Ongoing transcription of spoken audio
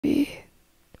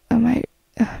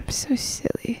I'm so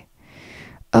silly.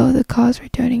 Oh, the cause we're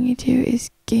donating to is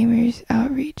Gamers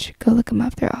Outreach. Go look them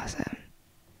up, they're awesome.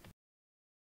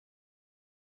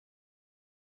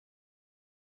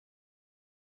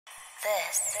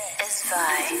 This is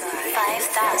Vi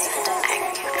 5000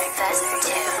 at Goop Fest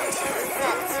 2.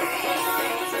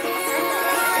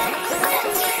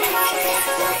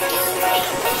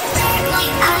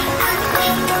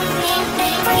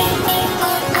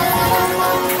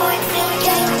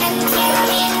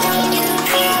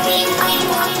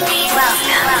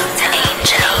 Welcome to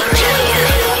Angel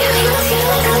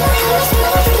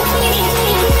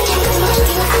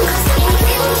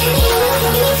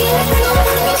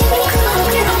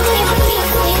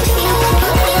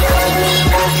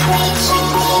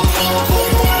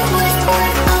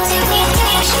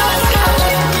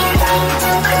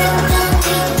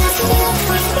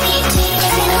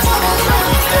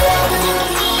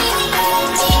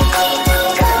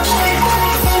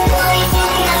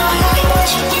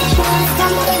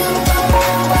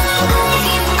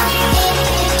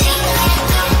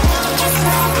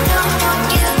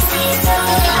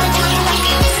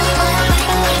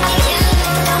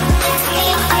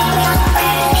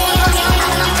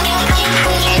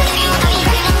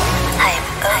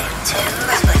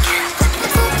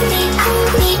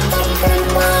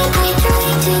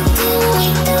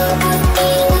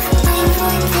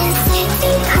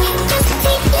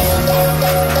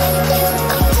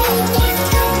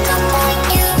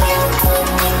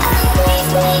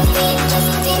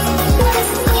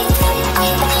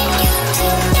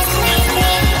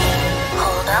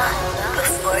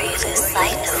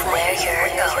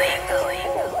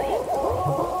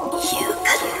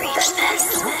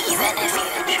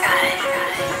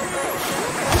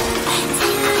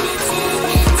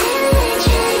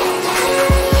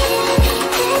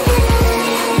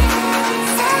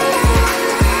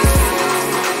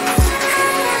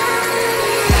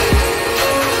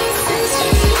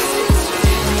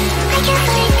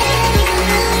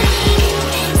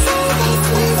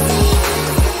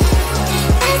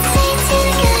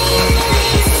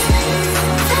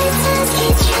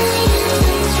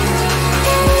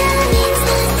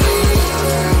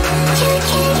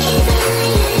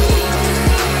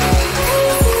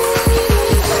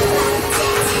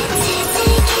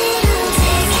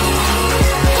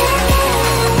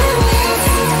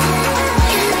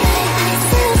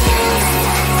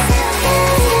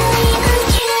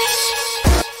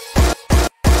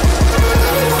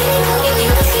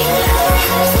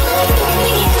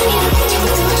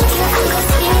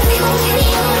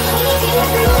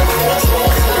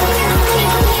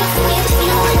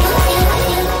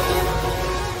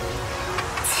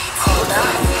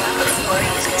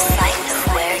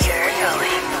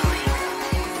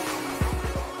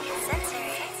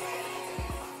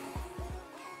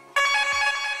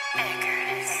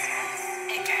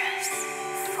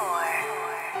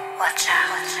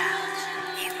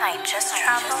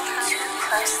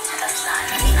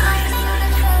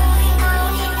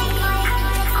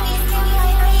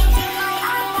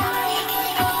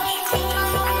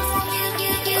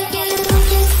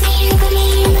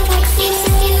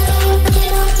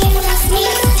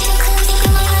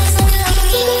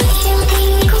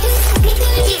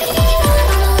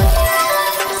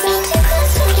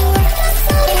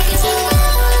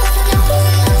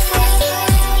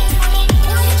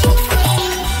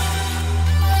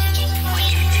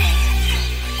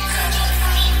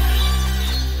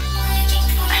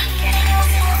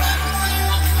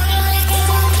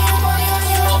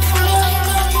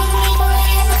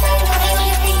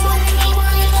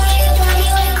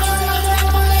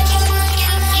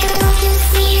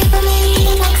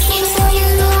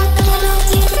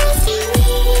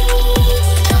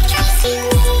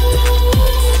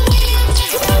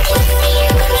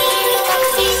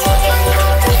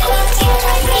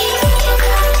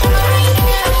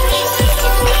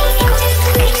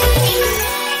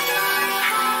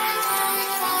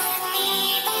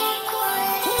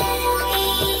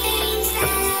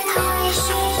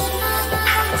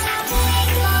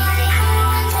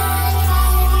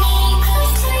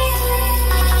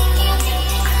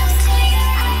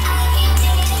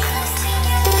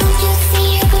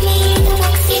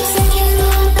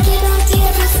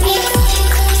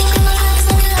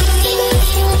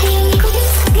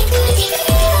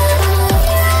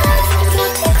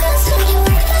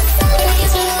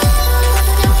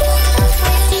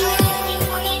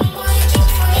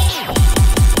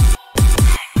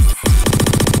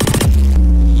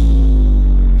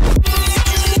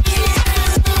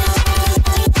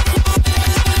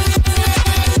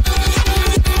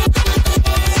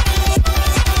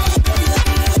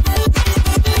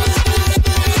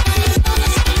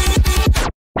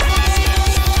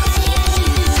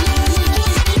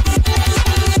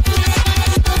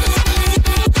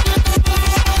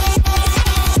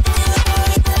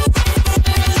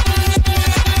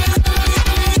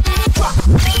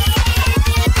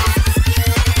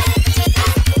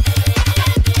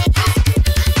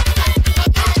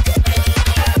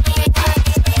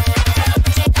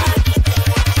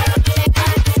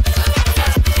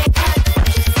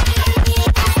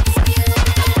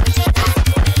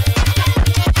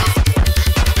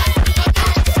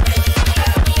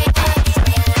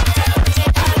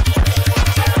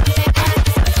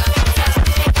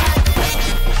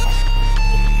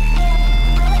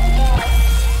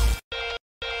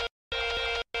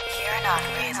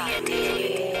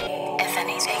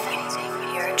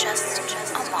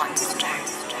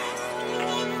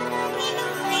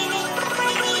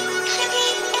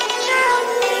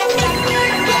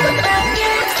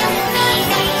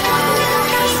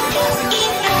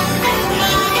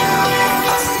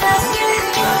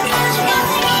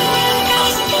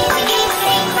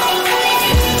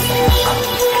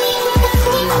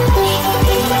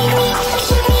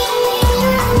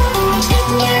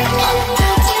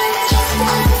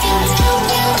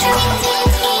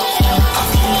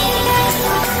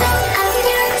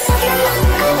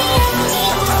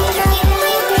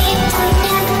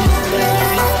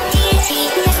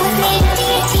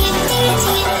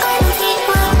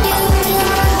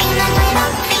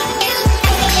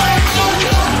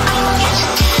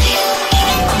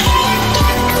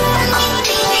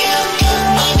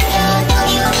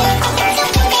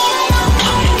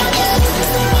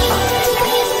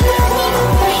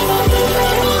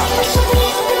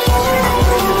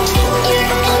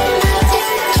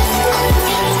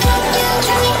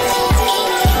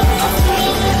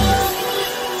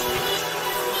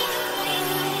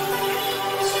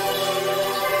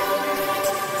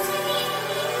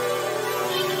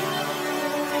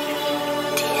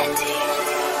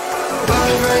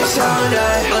sound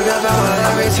night. Look up at my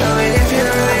life and tell me if you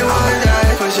really wanna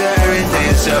die. Push everything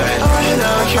inside. Oh, you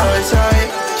know I'm counting tight.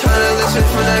 Trying to listen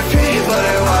for the people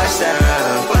that watch them.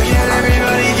 Why can't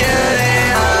everybody get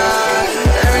it?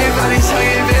 Everybody's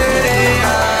talking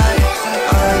video.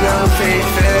 I know fake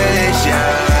finish,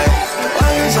 yeah.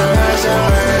 Why is the rest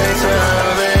of it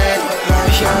tell me?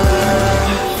 Like your love.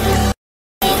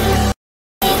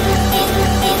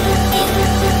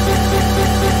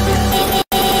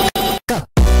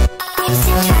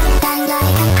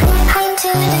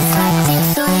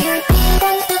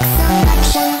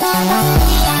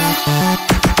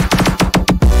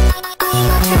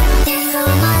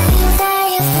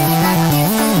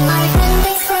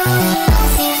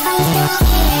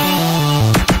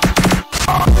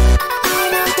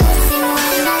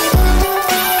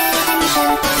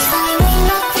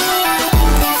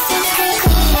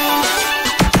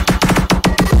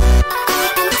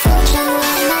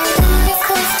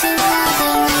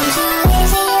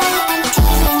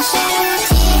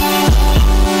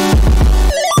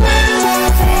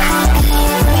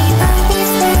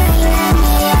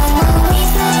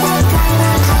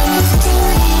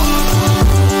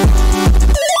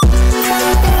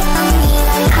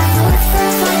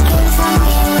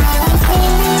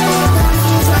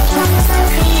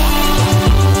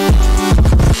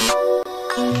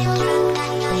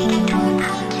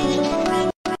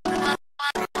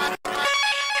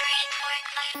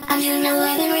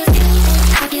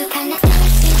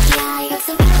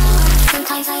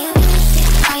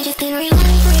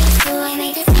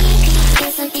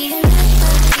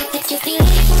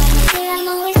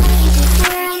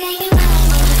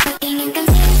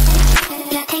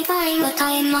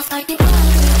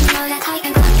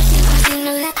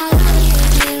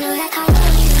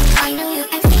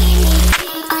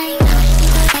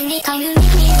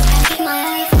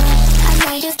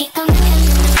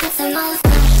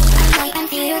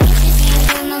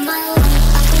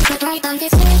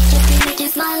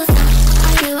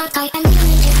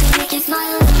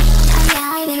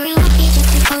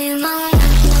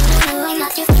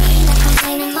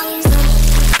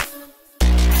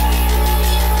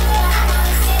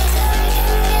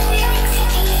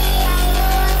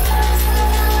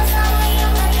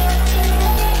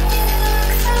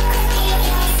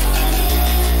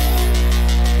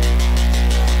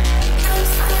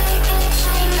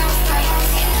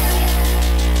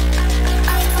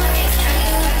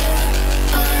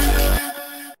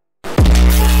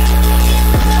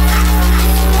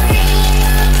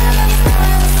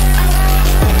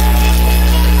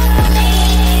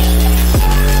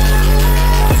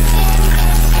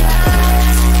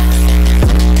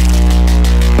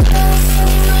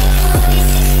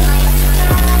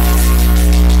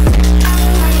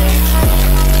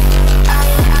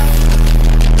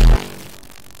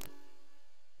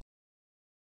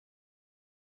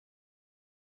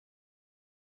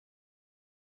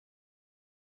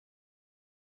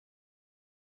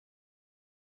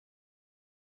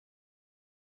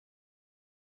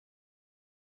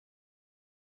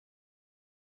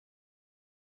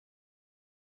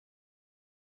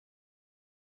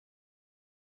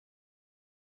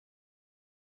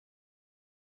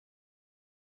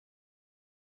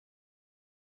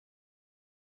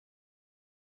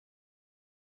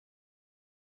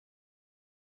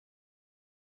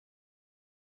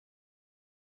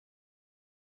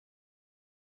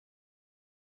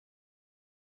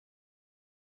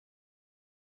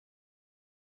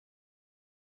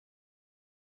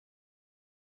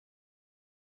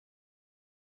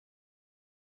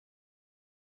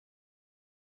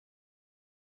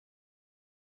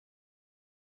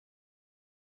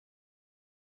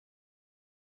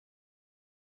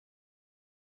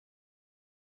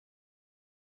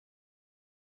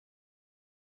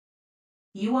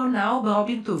 You are now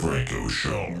bobbing to Franco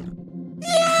Show.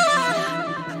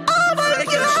 Yeah! Oh my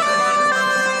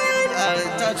god!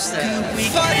 Dubstep.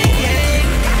 Funny game.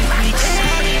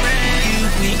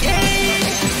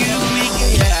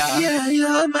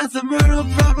 I'm at the Myrtle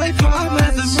Broadway pop. I'm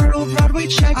at the Myrtle Broadway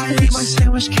check. I ate my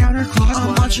sandwich counterclock.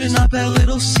 I'm lunching up at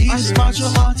Little Caesars. Matcha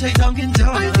latte, Dunkin'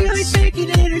 Donuts. I'm feeling bacon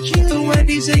energy. The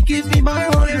Wendy's, they give me my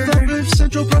order. From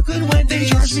Central Brooklyn Wendy's,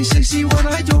 they charge me 60 when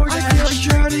I door dash. I feel like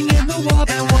drowning in the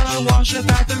water. And when I wash up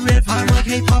at the river, I'm like,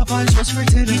 hey Popeyes, what's for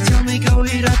dinner? You tell me go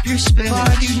eat up your spinach. But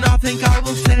I do not think I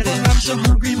will fit it. I'm so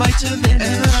hungry, might diminish. And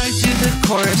then I do the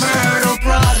chorus. Myrtle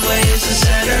Broadway is the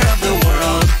center of the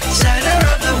world. Center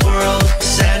of the world.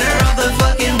 Center of the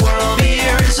fucking world.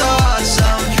 Beer is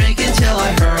awesome. Drink until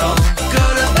I hurl. Go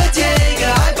to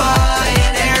Bottega, I buy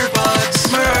an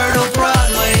Airbuds. Myrtle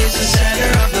Broadway is the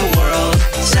center of the world.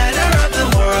 Center of the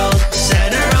world.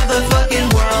 Center of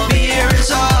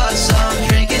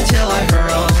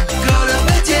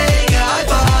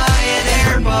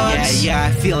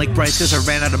like brights cause I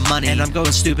ran out of money. And I'm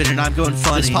going stupid and I'm going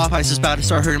funny. This Popeyes is about to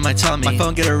start hurting my tummy. My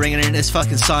phone get a ringing and it's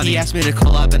fucking sunny. He asked me to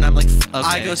call up and I'm like, okay.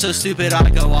 I go so stupid, I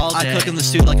go all day. I cook in the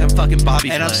stew like I'm fucking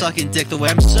Bobby and I'm sucking dick the way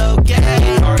I'm so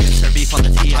gay. Already start beef on the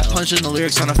TL. I punch in the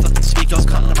lyrics on a fucking speak. Don't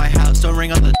come to my house, don't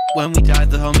ring on the when we died,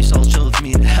 the homies all chill with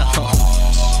me in hell.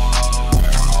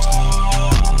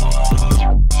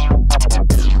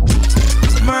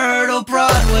 Myrtle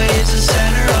Broadway is the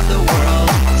center of the world.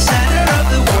 Center of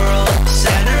the world.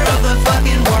 Center of the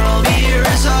fucking world. Beer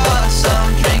is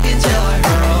awesome. Drink until I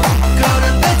hurl. Go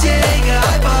to Bottega,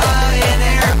 I buy an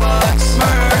airbox.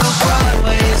 Myrtle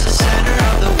Broadway is the center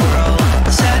of the world.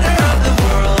 Center of the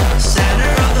world.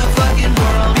 Center of the fucking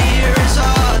world. Beer is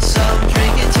awesome.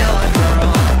 Drink until I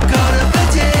hurl. Go to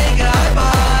Bottega, I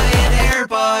buy an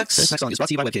airbox. This next song is brought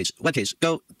to you by Webcage. Webcage,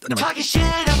 go. Talking shit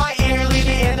in my ear, leave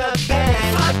me in the bed.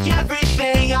 Fuck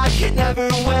everything, I could never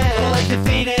win. Like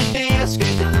defeated me, I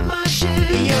screamed under my shit.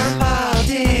 You're mild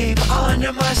deep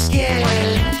under my skin.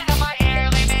 My ear,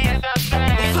 leave me in the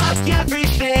bed. Fuck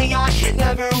everything, I could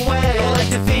never win. Like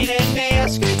defeated me, I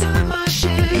screamed under my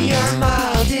shit. You're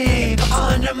mild deep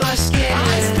under my skin.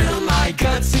 I spill my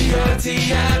guts to your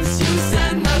DMs. You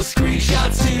send those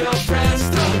screenshots to your friends.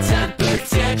 Throw temper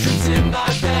tantrums in my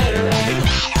bed.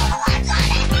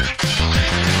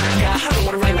 I don't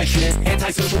wanna write like shit,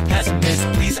 antisocial pessimist.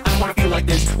 Please, I don't wanna feel like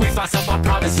this. Waste myself on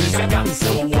promises. You got me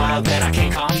so wild that I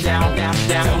can't calm down.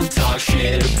 Don't talk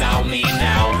shit about me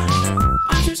now.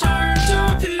 I'm too tired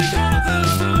to pick up the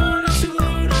phone. It's too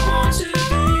loud, I want to be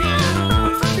at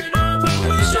home. Fucking up, I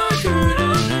wish I could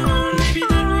have known. Maybe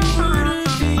then we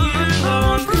wouldn't be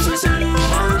alone. Cause I said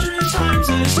 100 times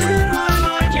this in my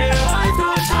mind. Yeah, I've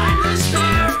got time to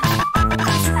spare.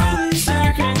 After all these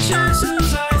second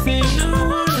chances, I think no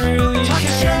one really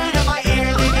talking shit in my ear,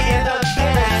 leave me in the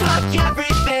bed. Fuck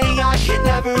everything, I could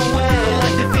never win.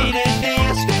 Like defeated me,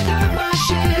 I screamed out my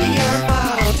shit. You're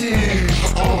mild deep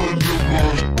under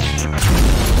my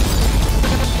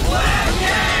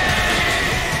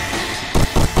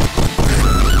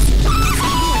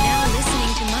Now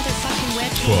listening to motherfucking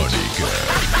Webcage.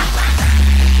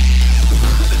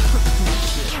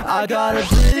 I got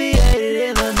obliterated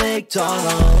in the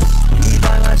McDonald's. He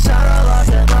by my side, I locked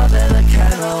him up in the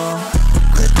kennel.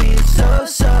 Quit being so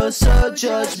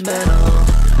judgmental.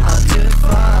 I'm doing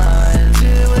fine.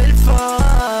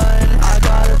 I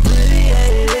got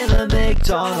obliterated in the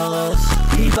McDonald's.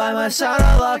 He by my side, I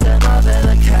locked him up in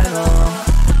the kennel.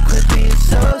 Quit being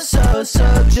so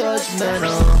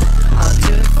judgmental. I'm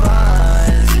doing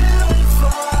fine.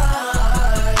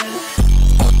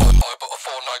 I bought a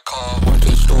 4-night car, went to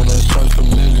the store, that sounds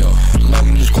familiar. Man,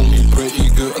 just call me pretty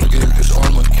good at the game, cause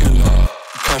I'm a killer.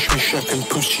 Cash me checking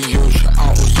pussy, yo, shit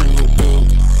out was in your bill.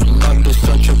 Man, there's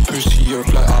such a pussy, yo,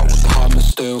 fly out with the hammer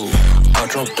still. I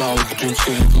dropped down with the drinks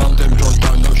in, man, them drop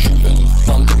down, no shooting.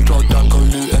 Man, them drop down, go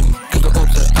looting. Cause the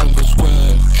odds at Amber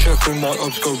Square, chefing my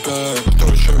odds go bare.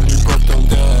 Don't show me, bro, don't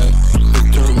dare.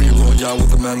 Victory royale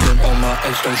with the man, them on my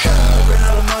edge, don't share. I ran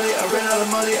out of money, I ran out of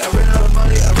money, I ran out of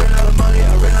money, I ran out of money,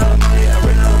 I ran out of money, I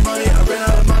ran out of money, I ran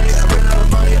out of money, I ran out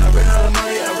of money, I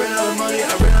ran out of money, I ran out of money,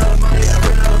 I ran out of money, I ran out of money, I ran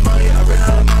out of money, I ran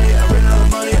out of money, I ran out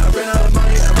of money, I ran out of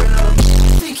money.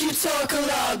 think you talk a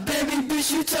lot, baby,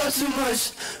 bitch, you talk too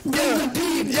much. Bring the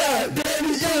beat back,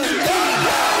 baby, yeah.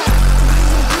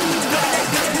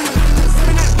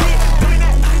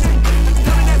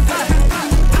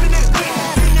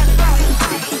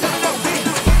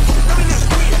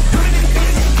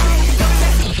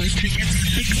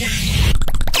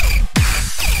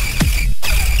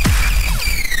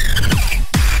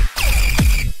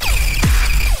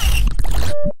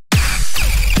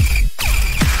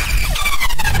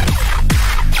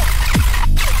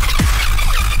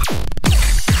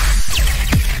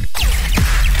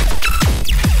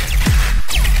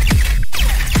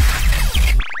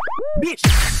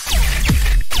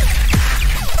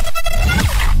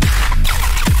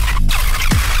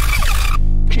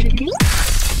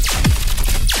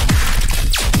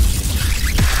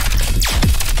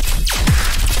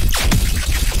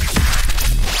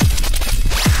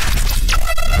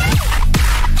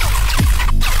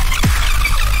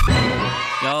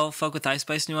 Fuck with Ice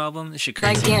Spice new album. This shit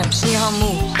crazy. Like damn, she in her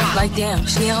move. Like damn,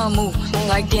 she in her move.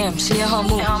 Like damn, she in her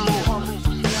move.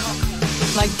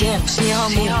 Like damn, she in her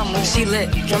move. She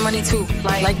lit, your money too.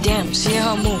 Like damn, she in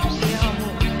her move.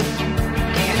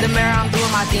 In the mirror, I'm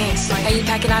doing my dance. And you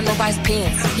packing out nobody's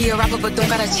pants. He a rapper, but don't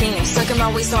got a chance. Sucking my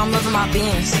waist, so I'm loving my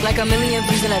bands. Like 1 million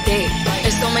views in a day.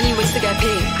 There's so many ways to get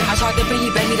paid. I tried to pay,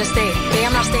 he begged me to stay. Hey,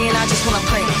 I'm not staying, I just wanna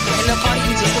play. In the party,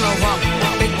 you just wanna rump.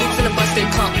 Big boots in the bus, they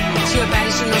plump. She a baddie,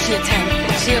 she know she a 10.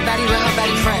 She a baddie with her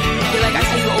baddie friend. They like I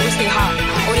say you always stay hot.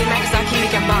 Oh,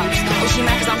 making bops. Oh, she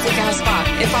mad cause I'm taking her spot.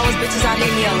 If I was bitches, I'd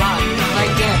need me a lot.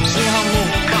 Like damn, she in her mood.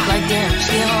 Like damn,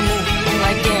 she in her mood.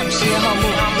 Like damn, she in her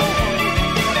mood.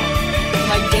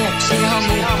 Like damn, she in her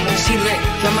mood. She lit,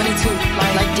 your money too.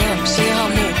 Like damn, she in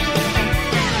her mood.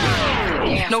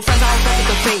 No friends, I don't fuck with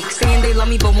the fake. Saying they love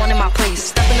me, but one in my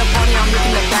place. Step in the party, I'm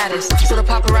looking the baddest. So the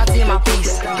paparazzi in my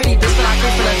face. Pretty bitch, but I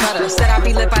came from the gutter. Said I'd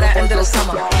be lit by the end of the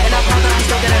summer. And I'm proud that I'm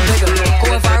still getting bigger.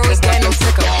 Going viral is getting them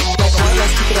sicker. Like, boy,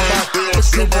 let's keep it a buck. Bitch,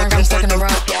 sleep boring, I'm stuck in the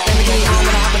rug. Let me get you on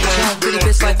when I hop in the trunk. Pretty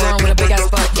bitch like Lauren with a big ass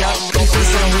butt. Yup, pretty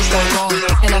face and a waist all gone.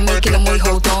 And I'm making them wait,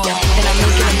 hold on. And I'm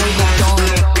making them wait, hold on.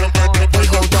 Wait,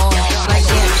 hold on. Like,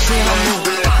 damn, she in her mood.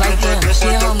 Like, damn,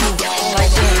 she in her mood.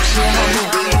 Like, damn, she in her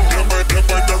mood.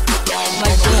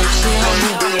 Like damn, she in her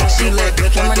mood. She lit,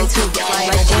 your money too.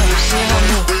 Like damn, she in her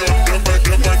mood. Like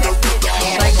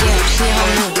damn, she in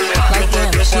her mood. Like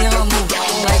damn, she in her mood.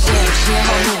 Like damn, she in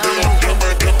her mood.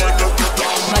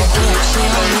 Like damn, she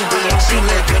in her mood. She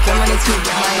lit, your money too.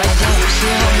 Like damn, she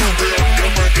in her mood.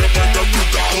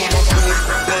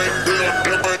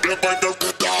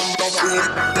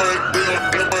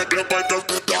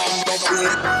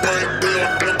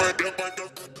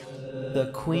 The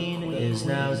queen is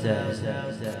now dead.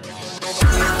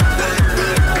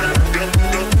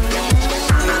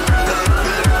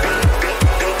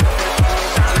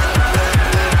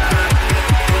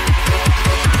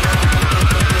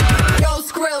 Yo,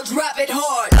 Skrill, drop it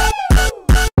hard.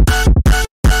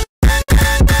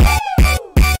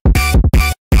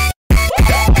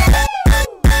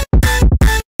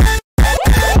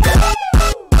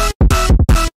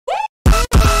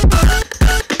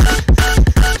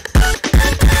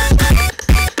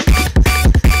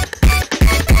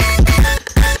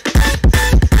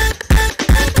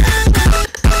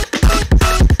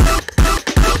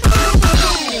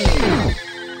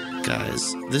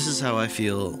 This is how I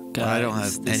feel when I don't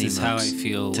have any This is how I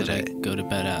feel today. when I go to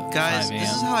bed at Guys, 5 a.m.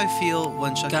 this is how I feel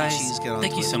when Chuck E. Cheese get on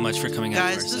thank you Twitter. so much for coming out.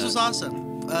 Guys, this was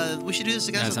awesome. We should do this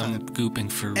again Guys, sometime. I'm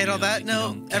gooping for real. And on that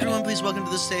note, everyone please welcome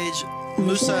to the stage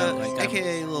Musa,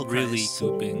 aka Lil really Christ,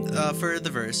 gooping. for the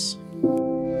verse.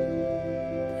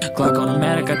 Glock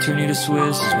automatic, I turn you to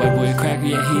Swiss. White boy cracker,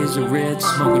 yeah, he is a Ritz.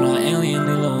 Smoking on alien,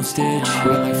 Lilo and Stitch. I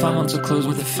got like 5 months of clothes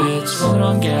with a fit. Smoking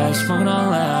on gas, smoking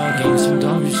on loud. Getting some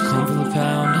dumb, just come from the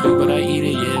pound. But I eat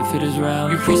it, yeah, if it is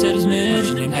round. Your preset is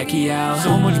Mitch, named Pacquiao.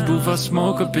 So much goof, I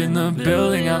smoke up in the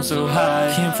building, I'm so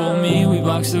high. Can't fool me, we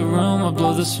box the room. I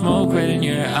blow the smoke right in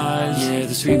your eyes. Yeah,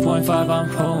 the 3.5 I'm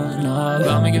pulling up.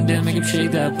 I'll make him dip, make him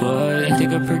shake that butt. And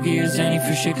take a perky as any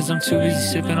for shit, cause I'm too busy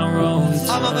sipping on rolls.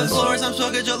 I'm up in Florence, I'm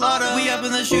smoking gelato. We up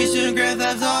in the streets doing Grand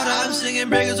Theft Auto. I'm singing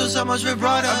breakers with so much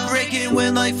vibrato. I'm breaking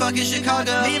wind like fucking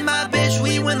Chicago. Me and my bitch,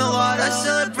 we win the lotto. I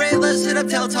celebrate, let's hit up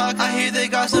Tel Talk. I hear they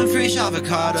got some free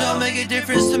avocado. Don't make a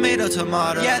difference, tomato,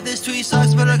 tomato. Yeah, this tweet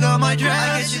sucks, but I got my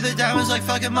draft. I get you the diamonds like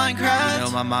fucking Minecraft. You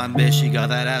know my mom, bitch, she got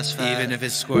that ass fat. Even if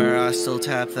it's square, I still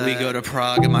tap that. We go to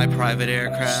Prague in my private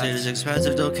aircraft. Shit is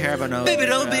expensive, don't care about no. Baby,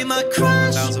 don't be my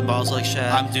crush. Bouncing balls like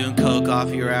Shaq. I'm doing coke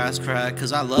off your ass crack,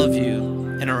 cause I love you.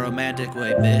 In a romantic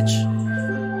way, bitch.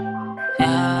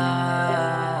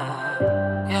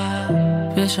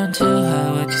 Bitch, I'm too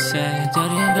high, what you say?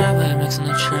 Dirty and grab it, mixing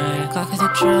the tray. Clock at the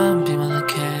drum, beam on the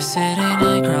case. City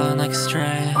night, crawling like a stray.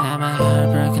 Had my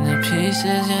heart broken to pieces.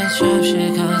 Yeah, trap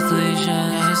shit, constellation.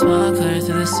 Yeah, his smile clear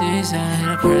through the season. Hit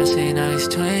a pressy, now he's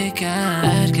tweaking.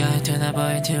 Bad guy, turn that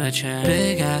boy into a chair.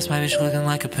 Big ass, my bitch looking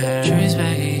like a pear. Trees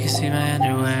baggy, you can see my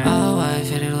underwear. All white,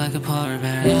 fitted like a polar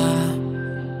bear.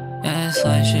 Yeah, this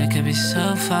life shit can be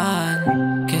so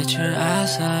fun. Get your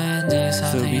ass up and do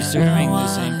something. Still be serving the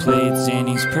same plates,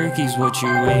 Zannies, Perkies, what you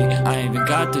wait. I even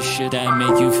got the shit that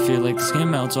make you feel like the skin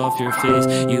melts off your face.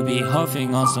 You be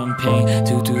huffing on some paint.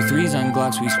 223s on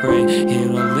Glocks we spray.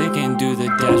 Hit a lick and do the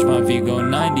dash. My V go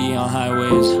 90 on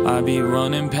highways. I be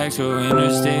running packs go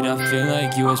interstate. I feel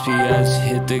like USPS.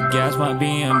 Hit the gas, my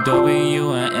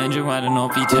BMW and engine riding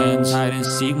off V10s. Hide and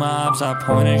seek my ops, I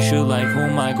point and shoot like who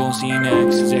am I gon' see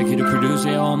next? Executive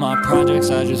producer all my projects.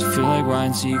 I just feel like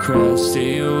Ryan Seacrest.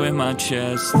 Stay in my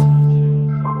chest.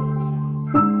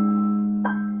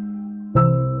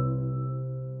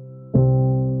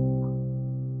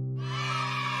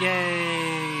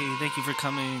 Yay! Thank you for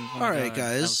coming. Oh Alright, God,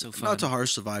 guys. that was so fun. Not to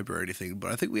harsh the vibe or anything,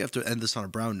 but I think we have to end this on a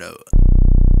brown note.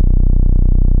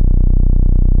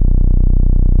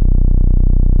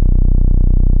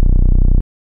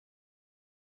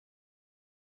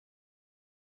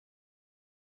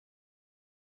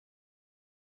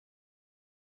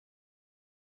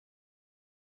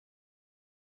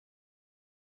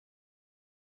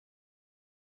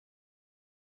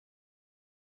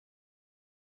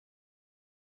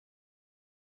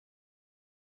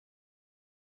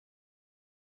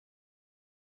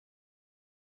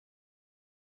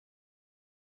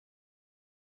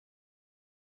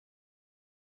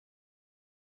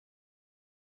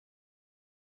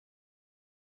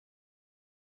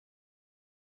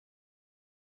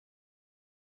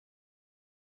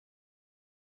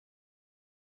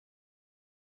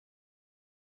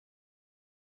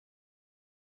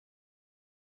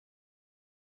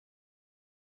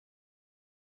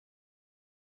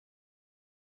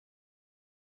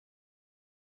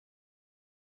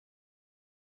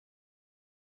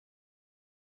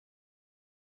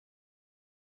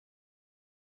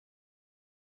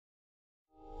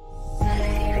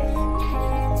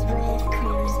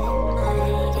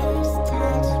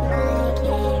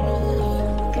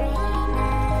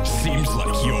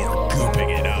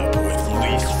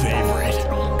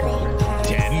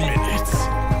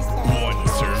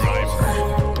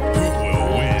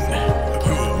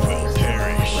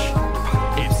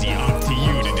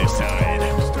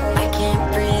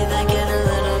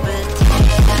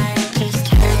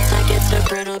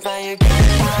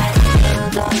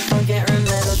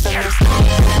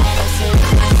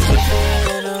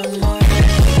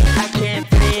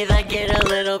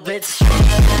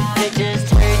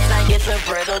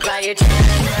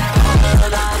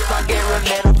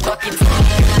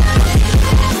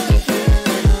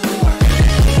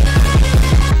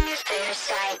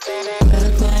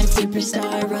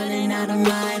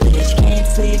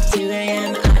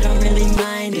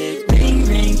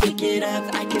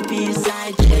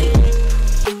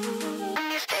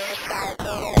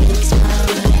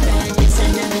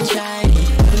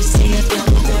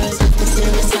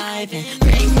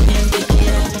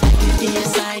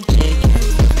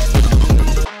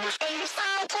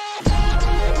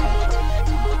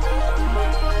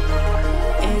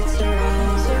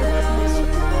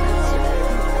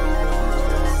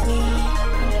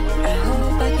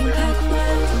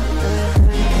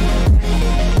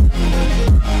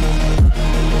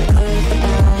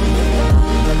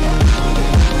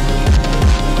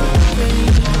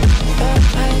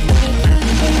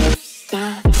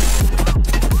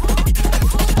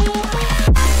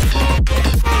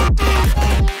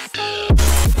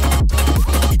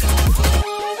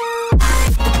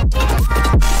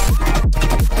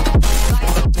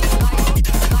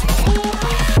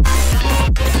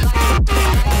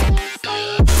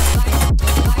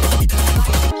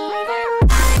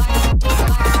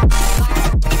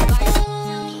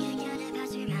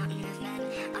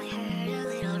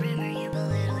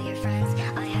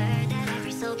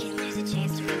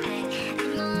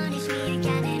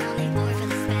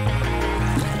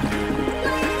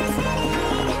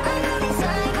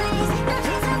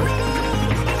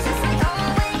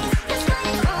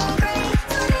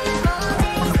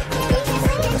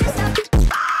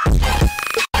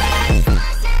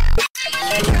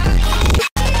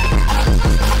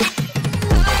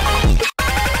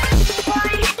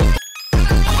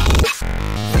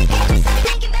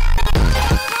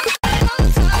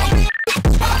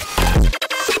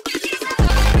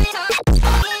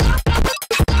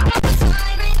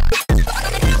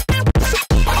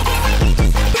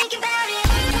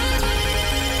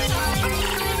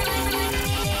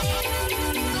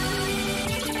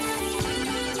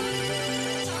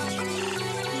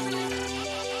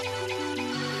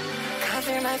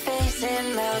 my face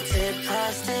in melted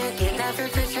plastic. It never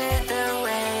portrayed the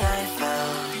way I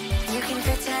felt. You can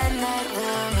pretend that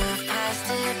we'll move past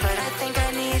it, but I think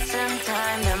I need some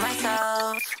time to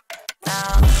myself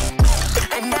now.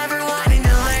 I never wanted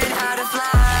to learn how to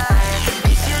fly.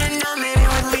 You should've known that it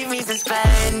would leave me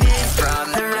suspended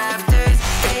from the rafters.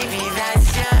 Baby, that's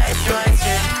just what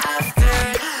you're after.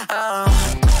 Oh,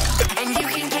 and you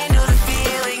can handle the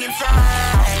feeling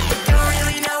inside. Don't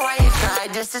really know why you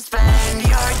tried to suspend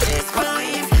your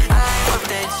disbelief. I hope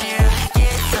that you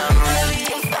get some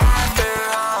relief after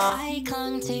all. I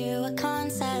clung to a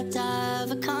concept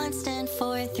of a constant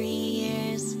for 3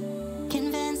 years,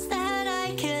 convinced that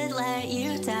I could let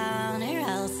you down or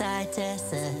else I'd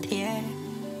disappear.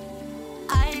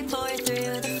 I poured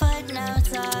through the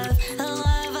footnotes of the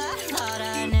love I thought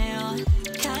I knew,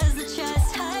 'cause the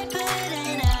trust I put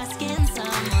in asking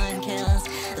someone kills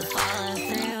the follow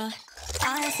through.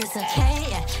 Honest, it's okay,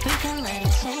 yeah, we can let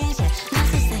it change, yeah. No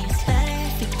such thing is better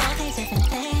if we both think different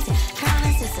things, yeah.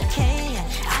 Promise it's okay, yeah,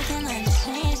 I can let it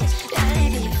change, yeah. Gotta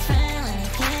be your friend, let me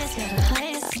get to the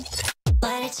place.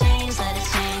 Let it change, let it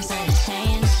change, let it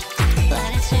change.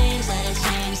 Let it change, let it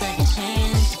change, let it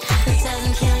change. It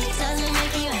doesn't kill you, doesn't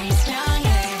make you any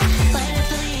stronger. Let it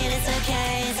bleed, it's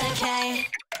okay, it's okay.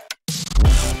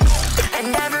 I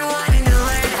never wanted to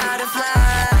learn how to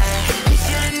fly. You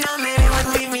should've known that it would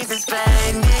leave me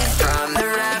suspended from the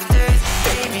rafters.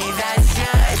 Baby, that's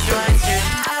just what you're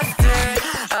after.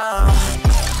 Oh,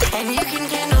 and you can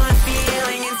handle the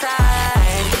feeling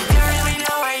inside. Don't really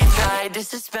know why you tried to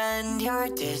suspend your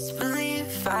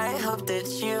disbelief. I hope that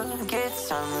you get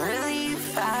some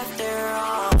relief after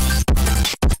all.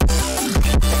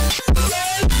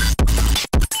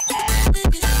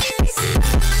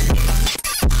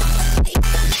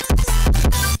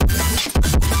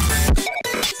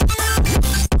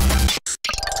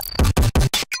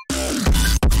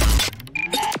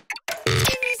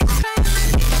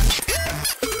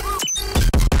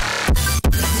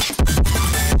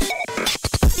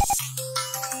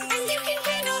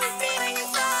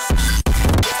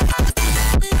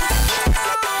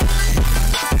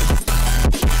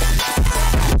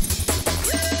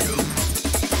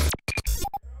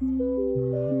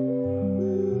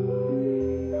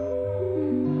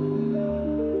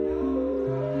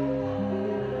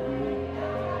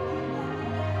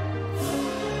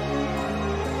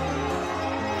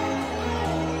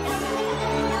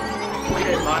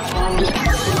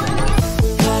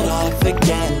 Cut off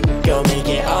again, go make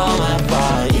it all my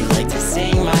fault. You like to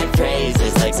sing my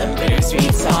praises like some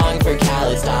bittersweet song for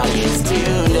calloused audience.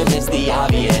 Tuned to miss the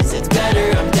obvious, it's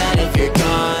better I'm dead if you're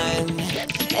gone.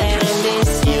 And I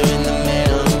miss you in the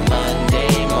middle of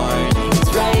Monday mornings,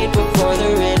 right before the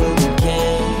riddle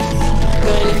begins.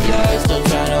 But if you're still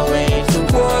trying to wage the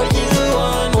war you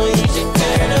won, well you should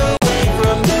turn away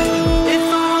from me. If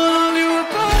I hold on to a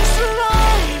past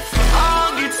life,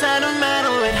 I'll get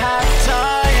sentimental at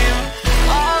halftime.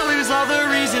 I'll lose all the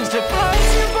reasons to pass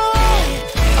you by.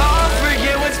 I'll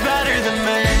forget what's better than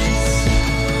this.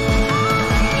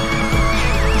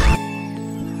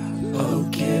 Oh,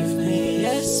 give me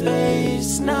a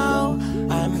space now,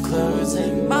 I'm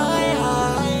closing my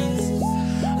eyes.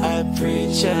 I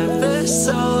preach of the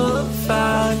soul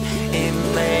found in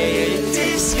layered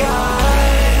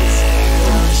disguise.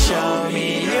 Don't show me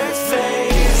your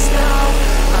face now,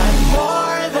 I'm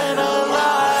more than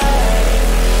alive.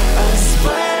 A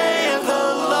spray of the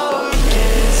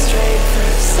locust, straight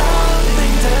from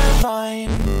something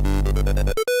divine.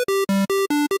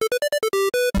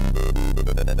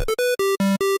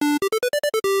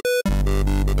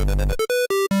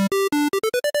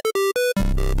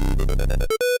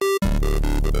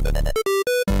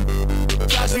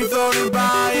 Catch me floating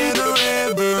by in a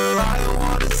river. I don't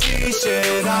wanna see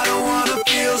shit, I don't wanna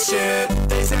feel shit.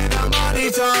 They say that money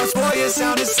talks, boy you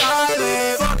sounded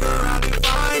silent. Fuck around and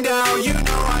find out, you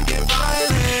know I get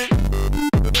violent.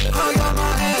 I got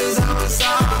my hands on my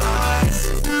sides,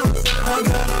 I'm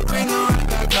gonna bring the right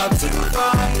back up to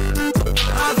fight.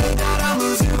 I think that I'm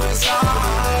losing my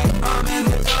sight. I'm in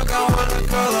the dark, I wanna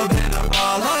curl up in a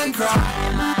ball and cry.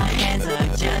 My hands up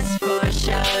just for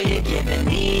show. You're giving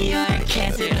me your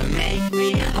cancer to make me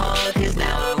whole. 'Cause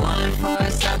now I want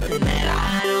for something that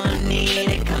I don't need.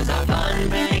 It comes off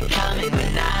unbecoming,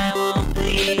 but I won't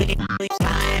bleed.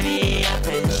 Tie me up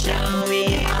and show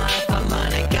me off. I'm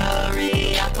gonna go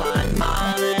re-up on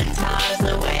Molotovs.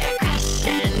 The way I crash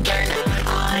and burn out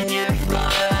on your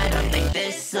floor. I don't think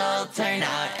this'll turn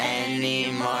out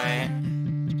anymore.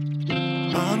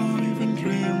 I don't even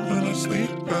dream when I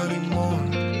sleep anymore.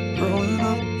 Growing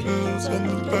up pills on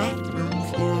the bathroom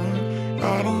floor.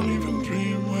 I don't even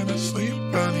dream when I sleep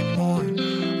anymore.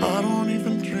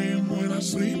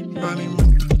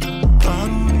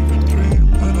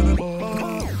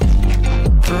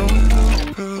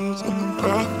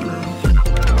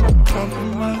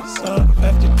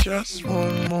 just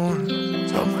one more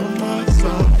time for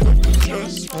myself, if it's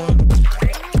just one.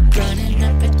 Running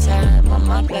up a tab on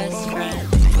my best friend.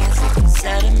 Sick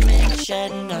sediment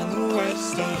shedding on the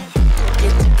worst stuff.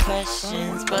 Get to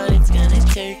questions, but it's gonna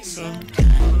take some.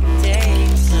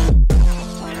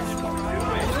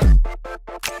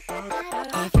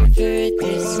 I prefer a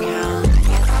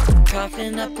discount.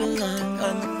 Coughing up a lung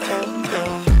on the cold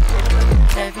floor.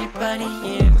 Everybody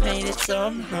here made it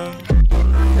somehow,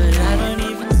 but I don't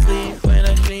even sleep when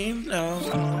I dream now.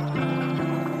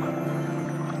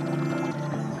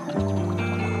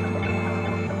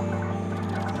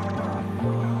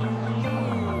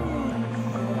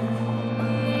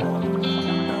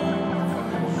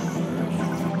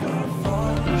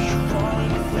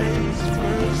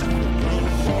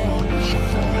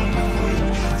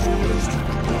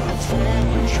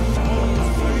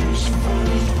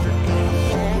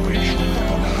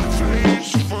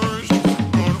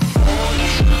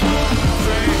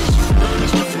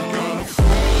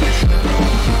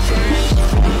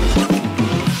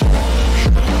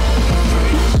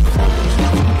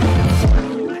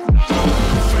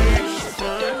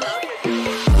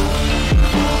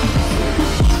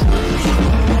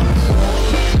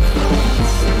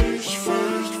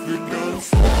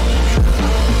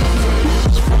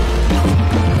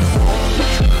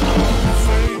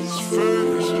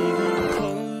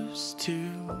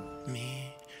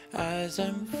 As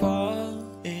I'm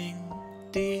falling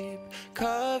deep,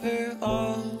 cover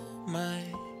all my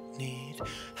need.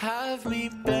 Have me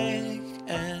beg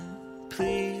and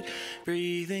plead,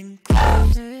 breathing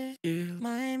closer to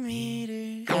my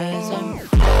meter. As I'm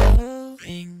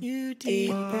following you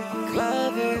deep,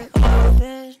 cover all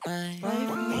that my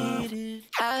life needed.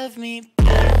 Have me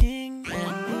begging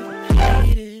and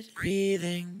repeated,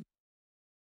 breathing.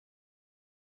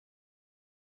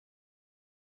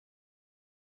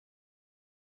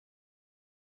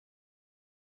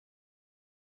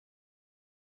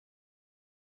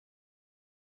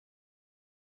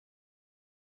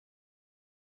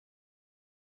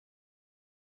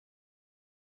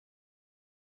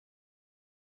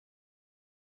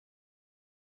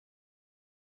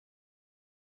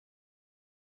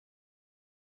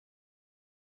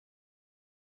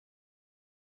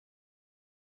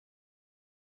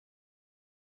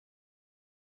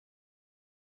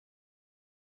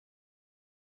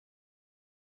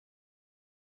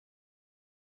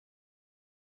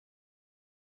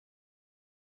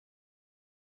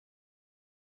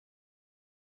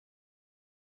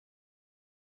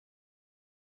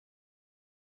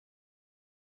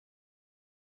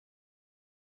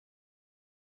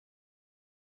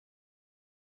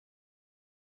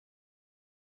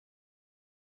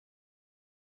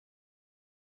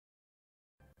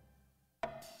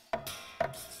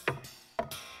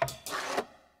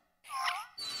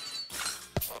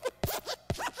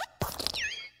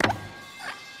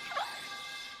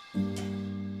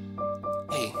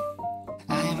 Hey,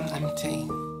 I'm Tay.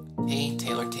 Hey,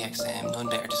 Taylor tayxm, known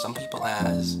better to some people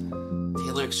as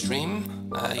Taylor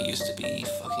Extreme. Used to be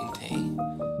fucking Tay.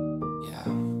 Yeah.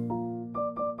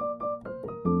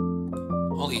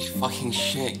 Holy fucking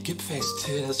shit, Goop Fest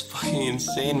 2, that's fucking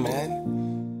insane,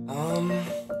 man.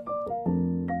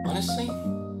 Honestly,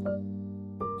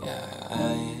 yeah,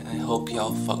 I hope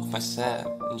y'all fuck with my set.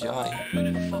 Enjoy.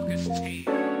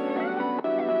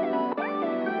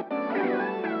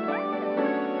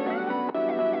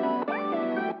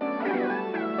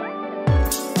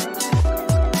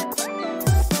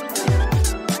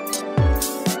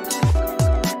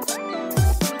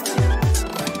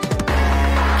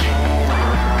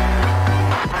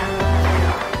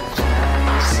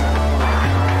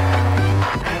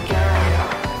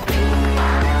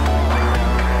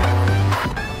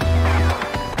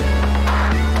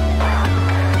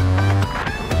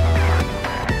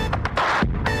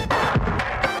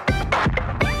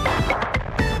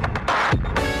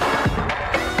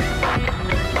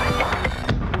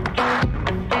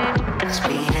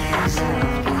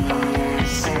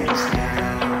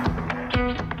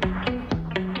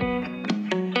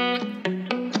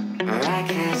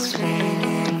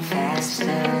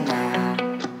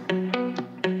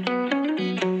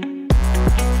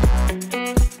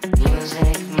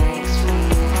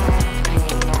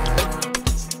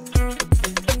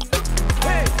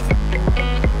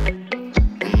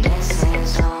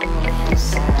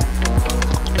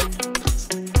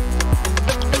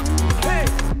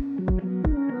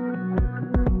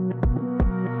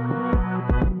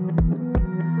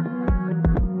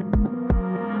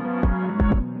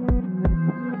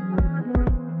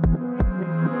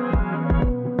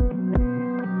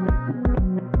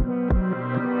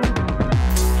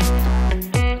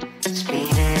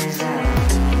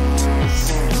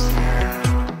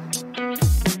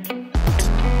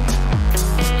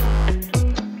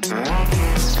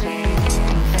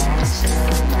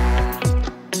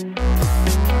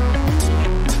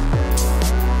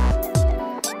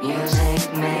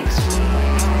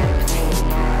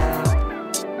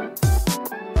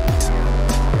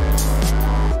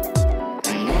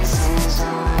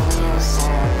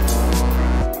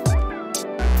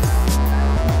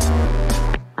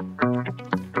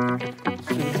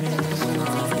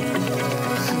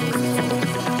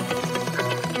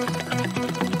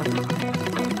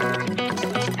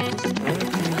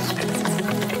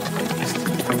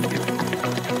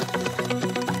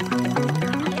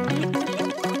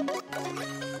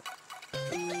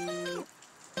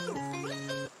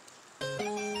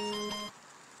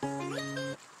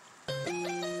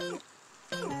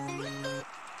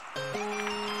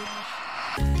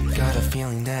 got a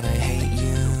feeling that I hate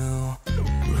you.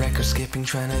 Record skipping,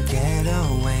 trying to get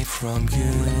away from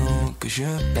you. Cause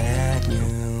you're bad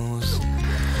news.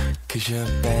 Cause you're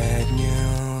bad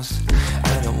news.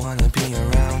 I don't wanna be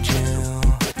around you.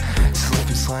 Slip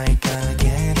and slide, gotta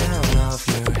get out of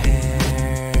your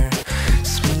hair.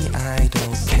 Sweet, I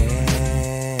don't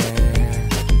care.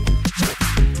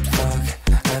 Fuck,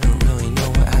 I don't really know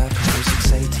what happened. It was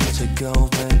 6 18 to go,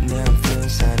 but never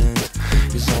saddened.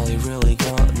 Cause all you really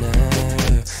got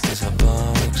now is a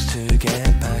box to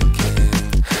get back in.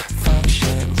 Fuck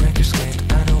shit, record skipped,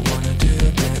 I don't wanna do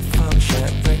that. Fuck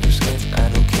shit, record skipped, I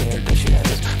don't care that shit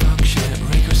is. Fuck shit,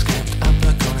 record skipped, I'm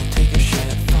not gonna take a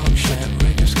shit. Fuck shit,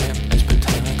 record skipped, it's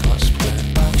pretend I got split.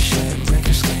 Fuck shit,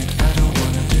 record skipped, I don't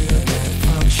wanna do that.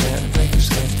 Fuck shit, record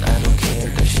skipped, I don't care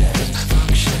that shit is.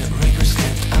 Fuck shit, record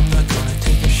skipped, I'm not gonna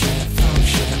take a shit. Fuck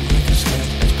shit, record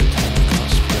skipped, it's pretend I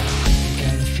got split.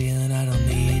 Got a feeling I don't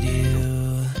need you.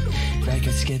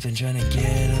 Record skipping, trying to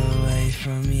get away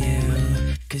from you.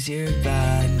 Cause you're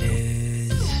bad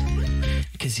news.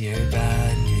 Cause you're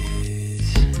bad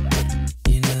news.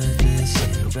 You know this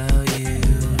ain't about you.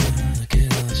 Look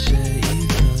at all the shit you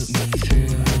put me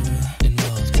through. And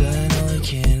while I've done all I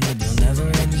can, but you'll never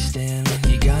understand what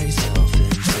you got yourself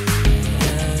into.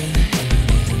 Yeah, you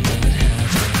don't even know what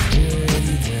happened. You're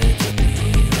already dead to me.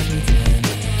 Never dead.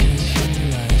 Cause you're your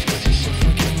life, cause you're so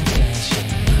fucking old-fashioned.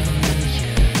 I don't really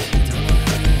care if you don't know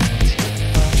how to act yet.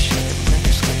 Fuck shit,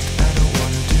 record skipped, I don't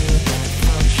wanna do that.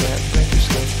 Fuck shit, record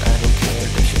skipped, I don't care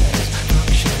that shit is. Fuck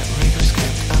shit, record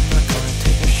skipped, I'm not gonna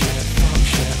take a shit. Fuck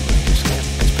shit, record skipped,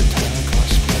 it's pretend I got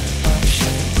split. Fuck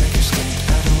shit, record skipped,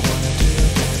 I don't wanna do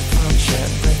that. Fuck shit,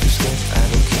 record skipped, I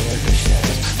don't care that shit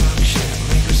is. Fuck shit,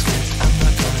 record skipped, I'm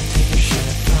not gonna take a shit.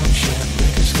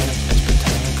 Fuck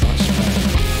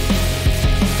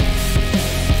shit, record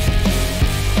skipped, it's pretend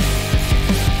I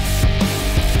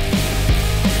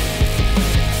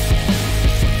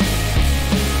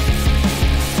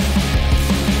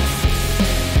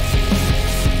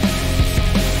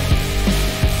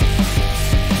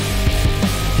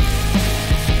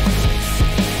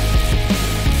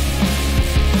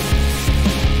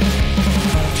split.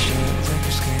 Fuck shit,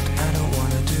 record skipped, I don't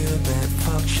wanna do that.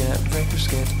 Fuck shit, record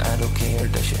skipped, I don't care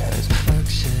that shit is. Fuck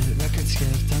shit, record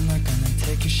skipped, I'm not gonna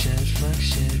take a shit. Fuck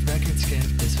shit, record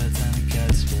skipped, this what time it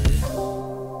got split.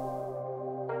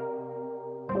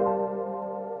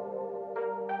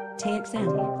 tayxm.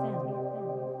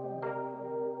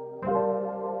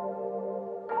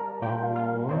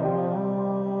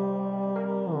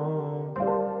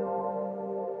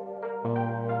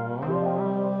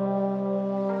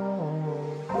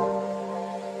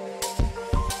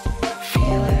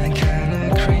 Feeling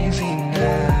kinda crazy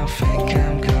now. Think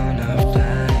I'm gonna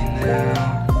fly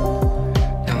now.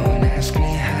 Don't ask me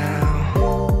how.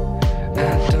 I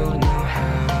don't know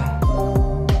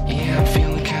how. Yeah, I'm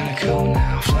feeling kinda cool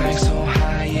now. Flying so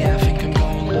high, yeah, I think I'm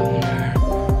going lunar.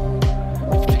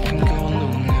 I think I'm going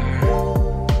lunar.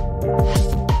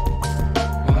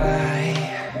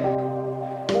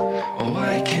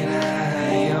 Why can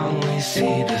I only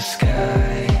see the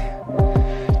sky?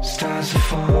 Stars are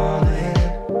falling,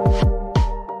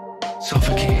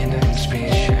 suffocating in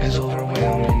space. Shit is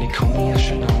overwhelming. They call me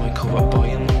astronomical, but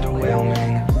boy, I'm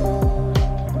underwhelming.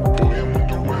 Boy, I'm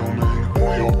underwhelming.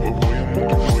 Boy,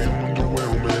 I'm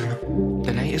underwhelming.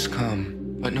 The night has come,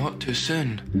 but not too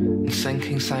soon. And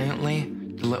sinking silently,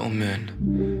 the little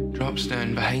moon drops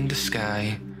down behind the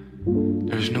sky.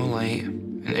 There is no light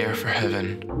and air for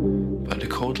heaven, but the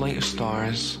cold light of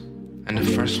stars, and the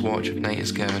first watch of night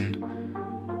is given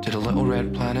to the little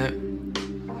red planet,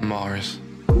 Mars.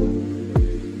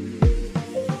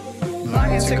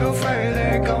 Longing to go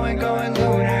further, going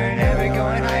lunar. Never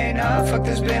going high enough, fuck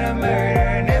there's been a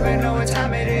murder. Never know what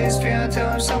time it is, feel until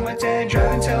I'm somewhat dead.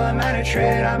 Driving till I'm out of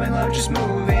tread, I'm in love, just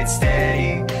move it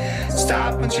steady.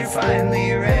 Stop once you're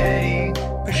finally ready.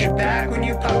 Push it back when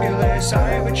you're popular,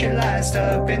 sorry but you're last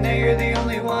up. Been there, you're the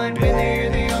only one, been there,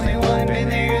 you're the only one. Been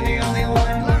there, you're the only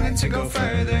one. Longing to go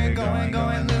further, going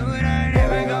lunar.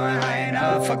 Never going high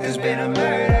enough, fuck there's been a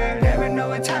murder. Never know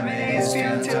what time it is,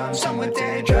 feel until I'm somewhat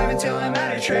dead. Driving till I'm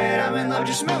out of tread, I'm in love,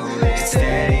 just move it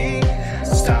steady.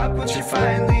 Stop once you're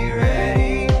finally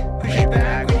ready. Push it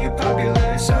back when you're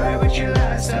popular, sorry but you're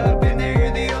last up. Been there,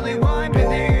 you're the only one, been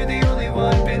there, you're the only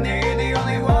one. Been there, you're the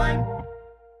only one.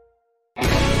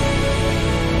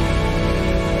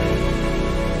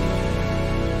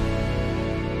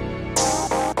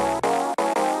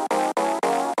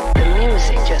 The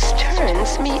music just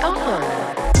turns me on.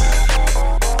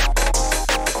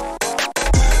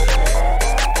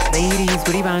 Ladies,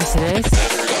 what do you bounce to this?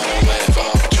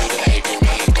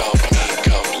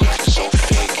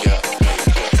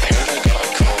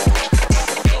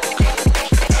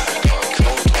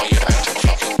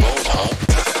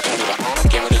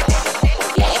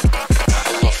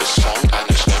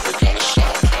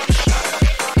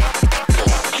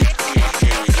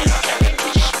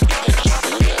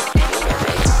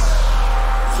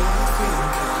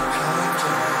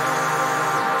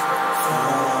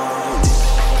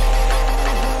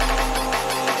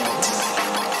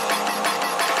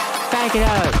 Back it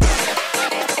up.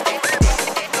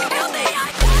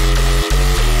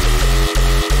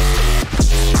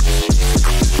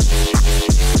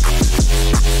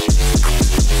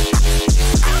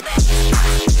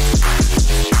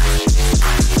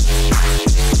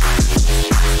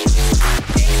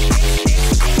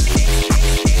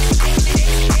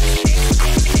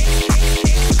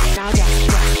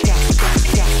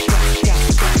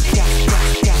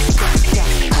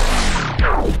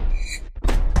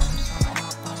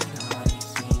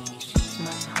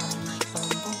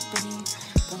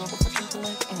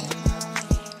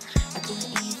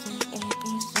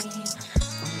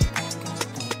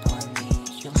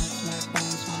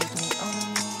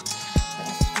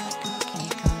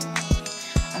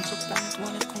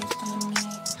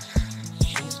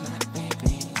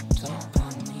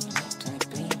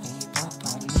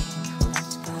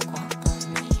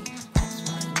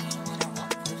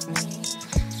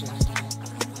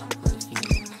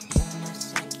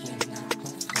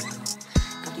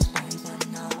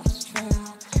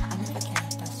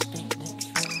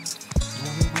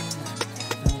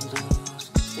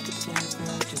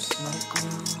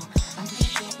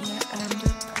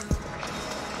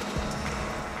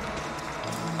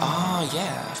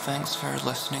 Thanks for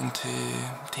listening to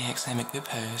tayxm at Goop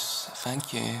House.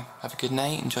 Thank you. Have a good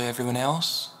night. Enjoy everyone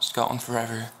else. Scotland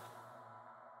forever.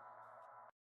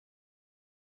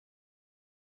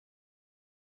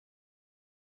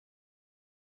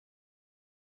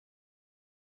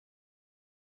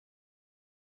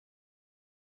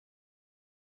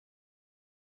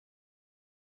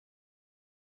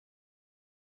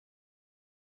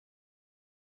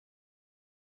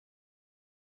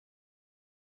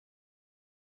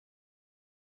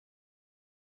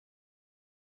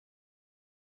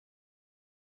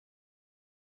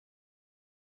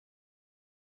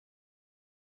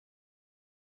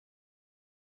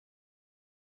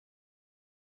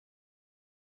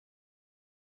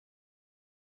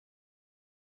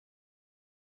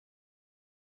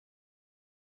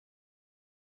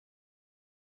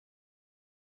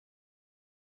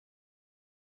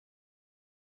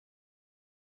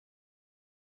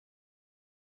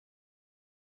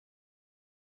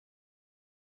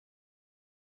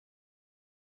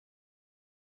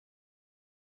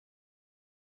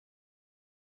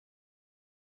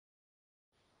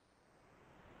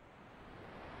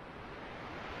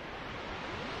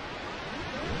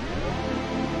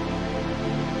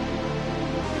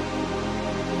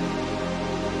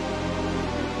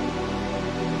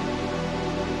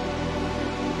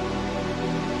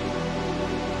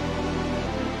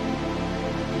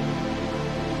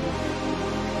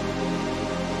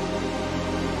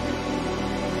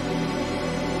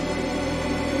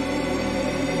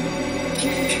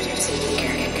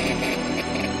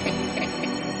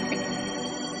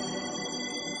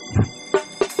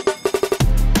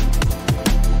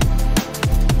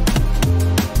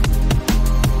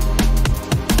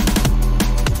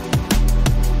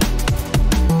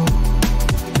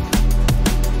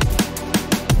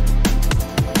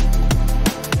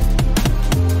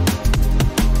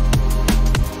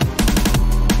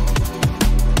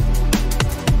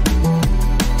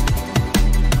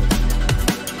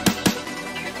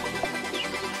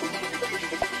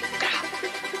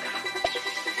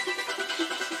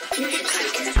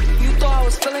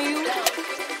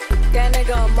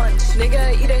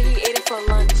 Nigga, either he ate it for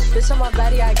lunch. Bitch on my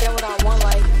body, I get what I want.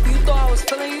 Like, you thought I was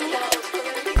feeling you?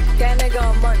 That nigga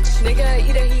a munch. Nigga,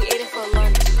 either he ate it for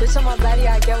lunch. Bitch on my body,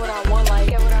 I get what I want. Like,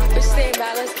 bitch stay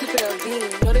mad, let's keep it a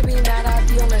beam. Know they be mad, I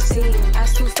be on the scene.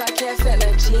 Ass too fat, can't fit in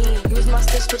a jean. Use my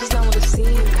stitch, but it's not what it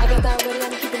seems. I got that ready,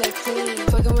 I'm keeping it clean.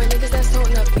 Fucking with niggas that's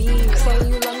toting a beam. Saying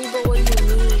you love me, but what do you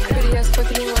mean? Pretty ass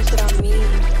fucking you, what should I mean?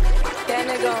 That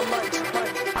nigga a munch.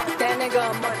 That nigga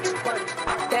a munch.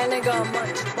 That nigga a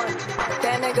munch.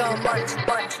 That nigga a munch.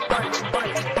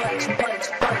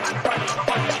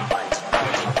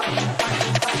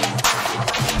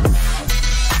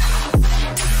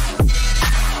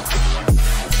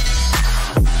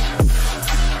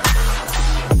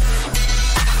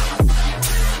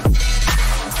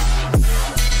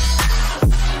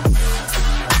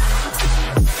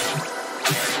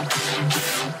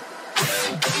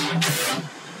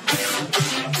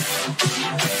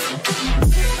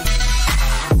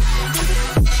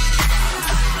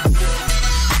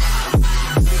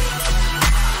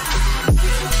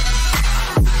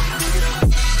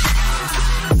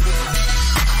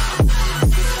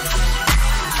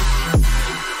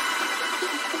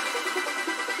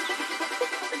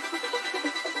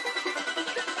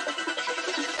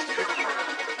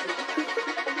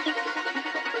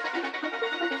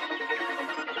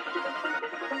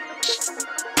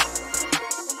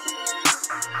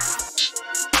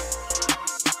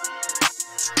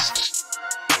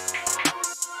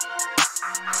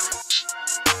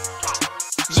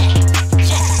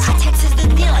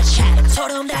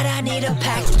 need a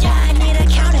pack. Yeah, I need to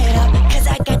count it up, cause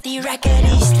I got the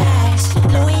rackety stacks.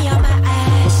 Louis on my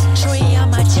ass, Chewy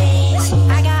on my jeans.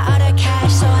 I got all the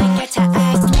cash, so I get to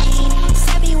act lean.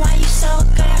 SEBii, why you so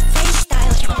good at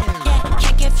freestyling? Yeah,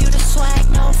 can't give you the swag,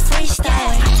 no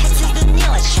freestyling. I texted the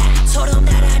Neil chat, told him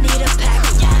that I need a pack.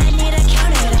 Yeah, I need to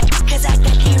count it up, cause I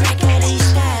got the rackety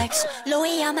stacks.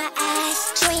 Louis on my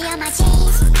ass, Chewy on my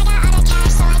jeans. I got all the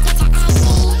cash, so I get to act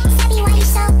lean. SEBii, why you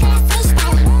so good at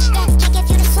freestyling? Yeah, can't give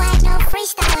you the swag, no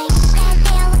freestyling. Yeah,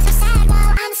 they all look so sad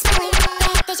while I'm spilling.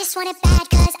 Yeah, they just want it bad,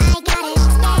 cause I got it.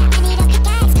 Yeah, I need a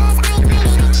pickaxe, cause I'm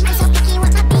grinding. I'm so picky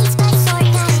with my beats, but sword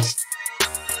got it.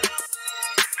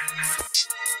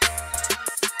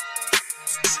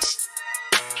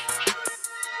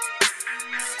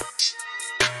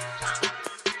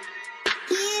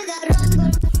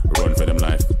 Run for them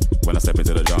life. When I step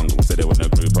into the jungle, say they wanna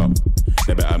group up.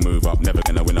 They better move up, never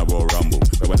gonna win a Royal Rumble.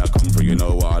 But when I come through, you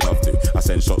know what I love to. I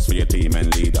send shots for your team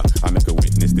and leader. I make a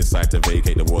witness decide to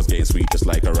vacate. The war's getting sweet just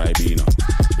like a Ribena.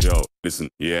 Yo, listen,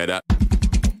 you hear that?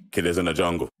 Killers in the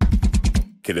jungle.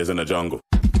 Killers in the jungle.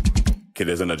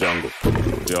 Killers in the jungle.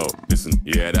 Yo, listen,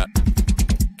 you hear that?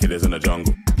 Killers in the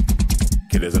jungle.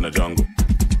 Killers in the jungle.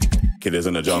 Killers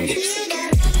in the jungle.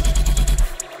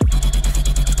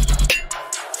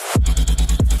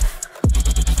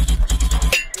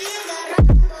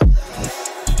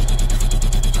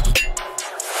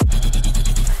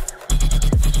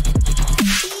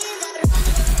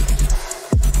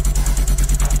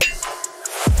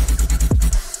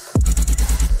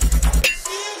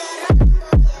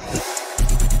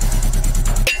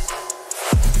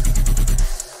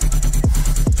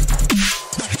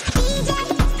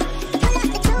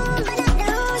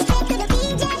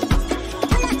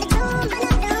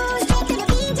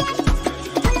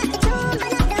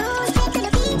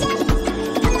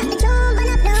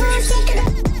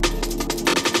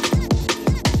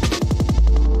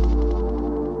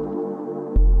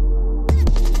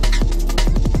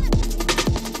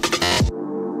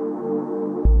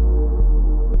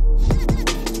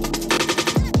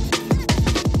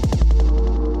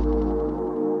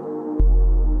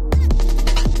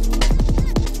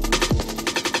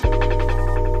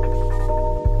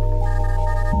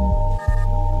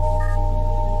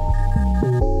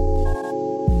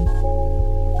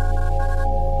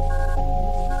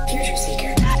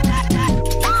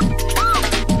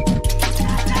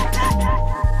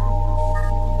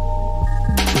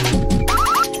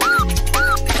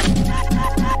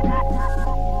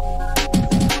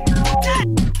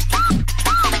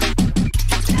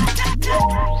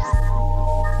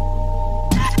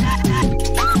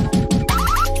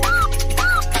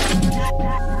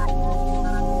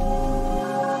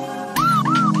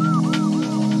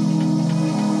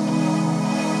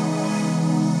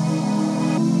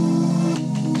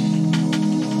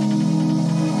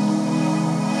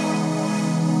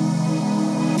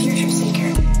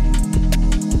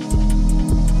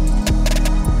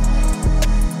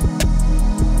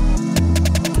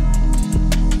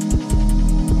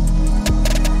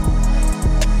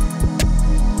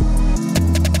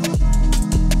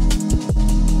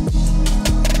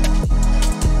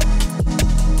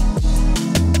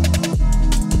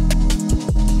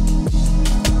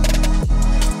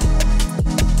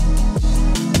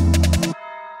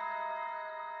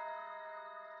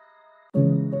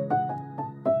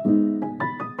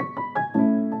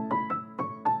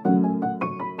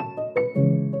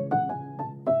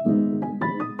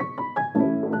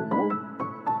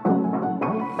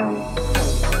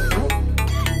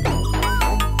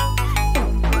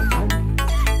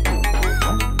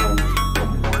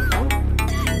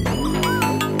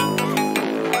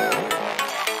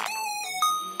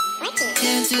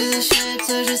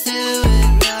 so just do it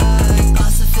right.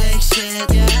 Lots of fake shit,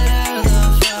 get out of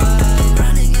the fight.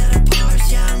 Running out of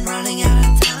parts, yeah, I'm running out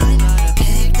of time. Gotta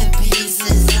pick the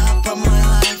pieces up of my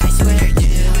life. I swear I do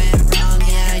it wrong,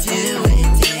 yeah, I do it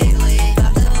daily.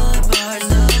 Got the bars,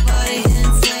 nobody can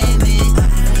save me. I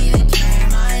don't even care,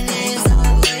 my name's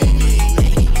not lady.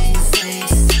 Making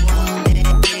mistakes won't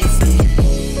erase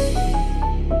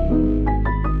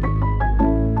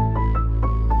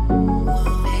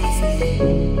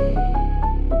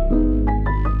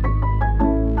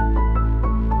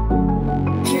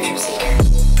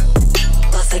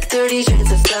Lost like 30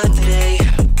 trains of thought today.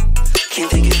 Can't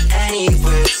think of any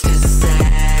words to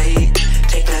say.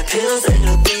 Take my pills and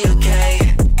it'll be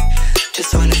okay.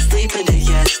 Just wanna sleep into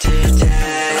yesterday.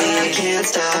 I can't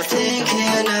stop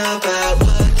thinking about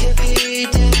what could be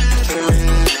different.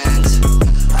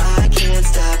 I can't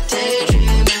stop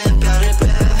daydreaming about a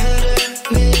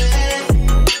better me.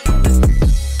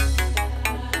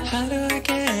 How do I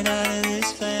get out of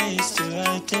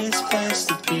practice past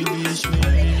the previous me.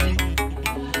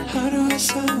 How do I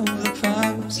solve the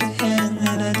problems at hand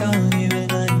that I don't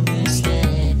even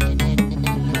understand?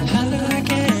 How do I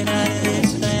get out of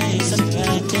this place and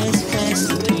practice past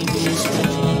the previous me?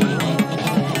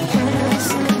 How do I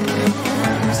solve the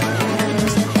problems at hand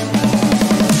that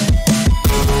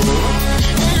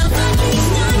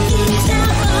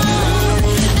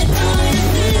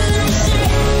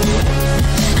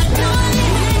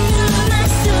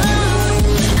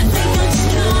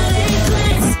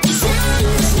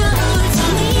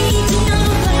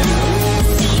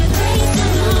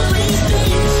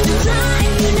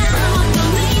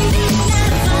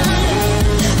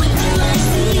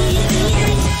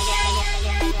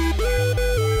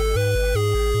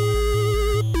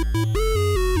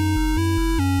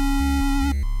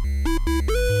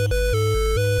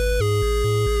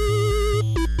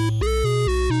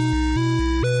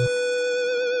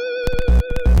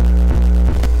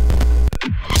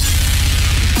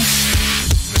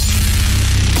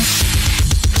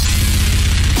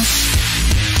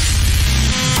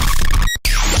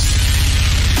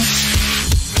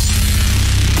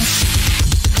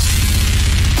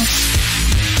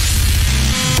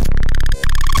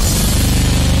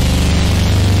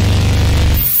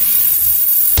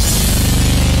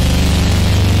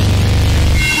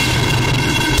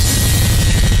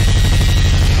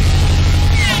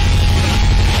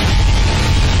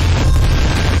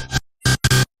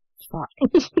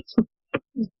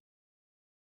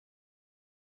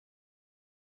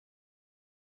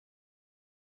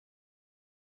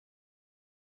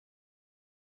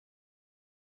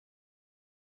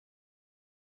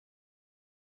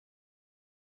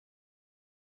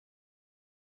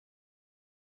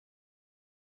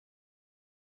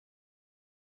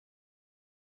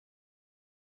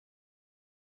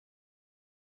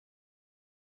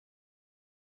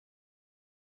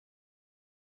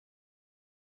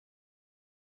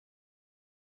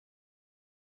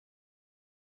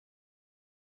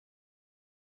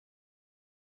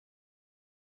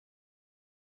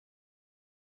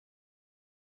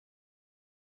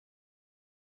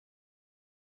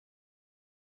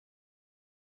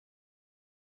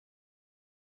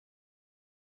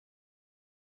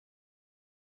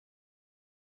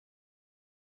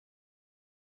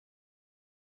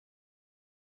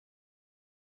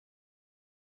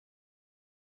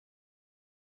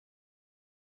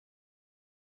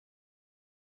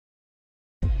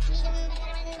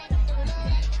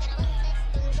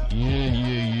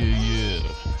Yeah.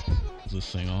 Is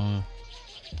this thing on?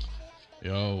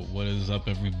 Yo, what is up,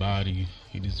 everybody?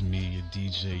 It is me, your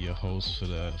DJ, your host for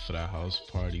that house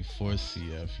party,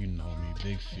 4CF. You know me,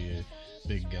 big fear,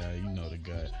 big guy. You know the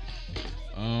guy.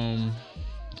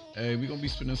 Hey, we gonna be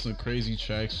spinning some crazy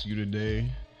tracks for you today.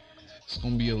 It's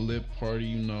gonna be a lit party,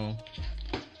 you know.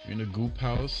 You're in a Goop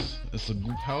House. It's a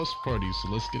Goop House party, so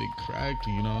let's get it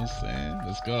cracking. You know what I'm saying?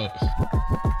 Let's go.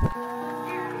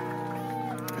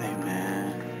 Hey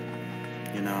man,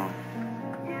 you know,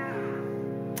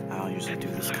 I don't usually do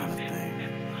this kind of thing.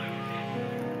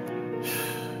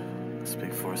 It's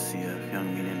big 4CF,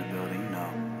 young meat in the building, you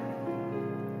know.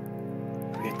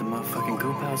 We at the motherfucking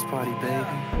Goop House party,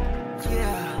 baby.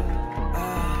 Yeah,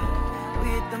 we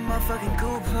at the motherfucking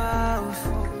Goop House.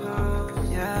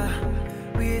 Yeah,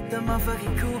 we at the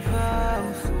motherfucking Goop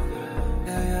House.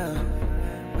 Yeah,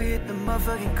 we at the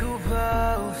motherfucking Goop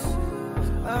House.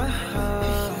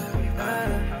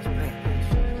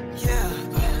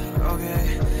 Okay,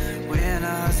 we in the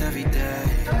house every day.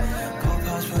 Goop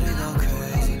House party go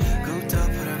crazy. Gooped up,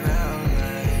 put a round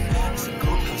leg. It's a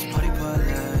Goop House party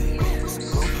parlay. It's a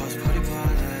Goop House party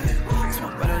parlay. It's my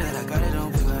brother that I got it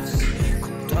on play.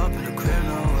 Cooped up in the crib,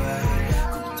 no way.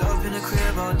 Cooped up in the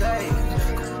crib all day.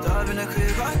 Cooped up in the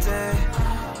crib all day.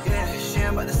 Yeah, she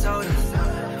ain't about the soda.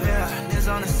 Yeah, niggas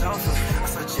on the sofa. I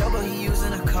saw Joe, but he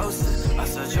using a coaster. I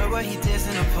saw Joe, but he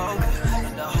dancing a poker.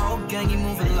 And the whole gang, he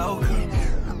moving local.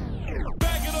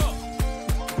 Back it up.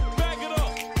 Back it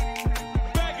up.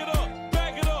 Back it up.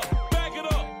 Back it up. Back it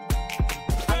up.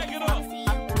 Back it up.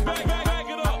 Back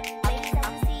it up.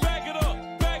 Back it up.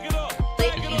 Back it up.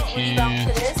 If you can,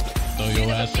 throw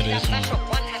your ass to this one.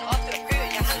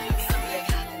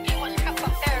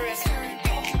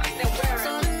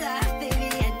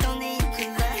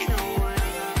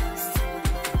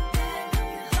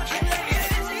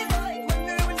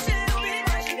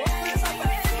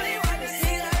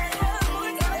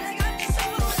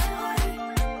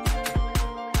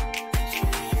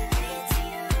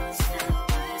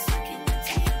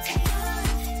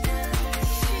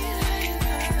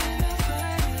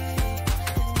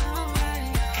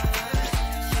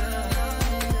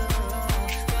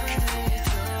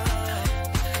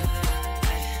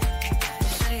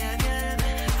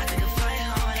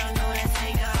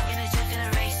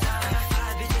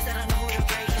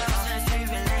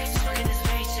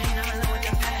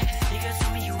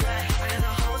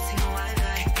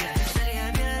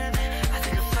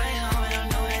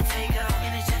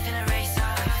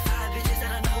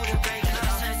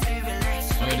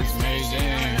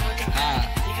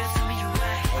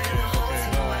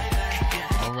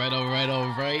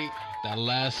 Alright. That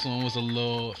last one was a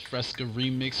little Fresca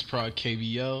remix, Prod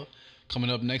KBL.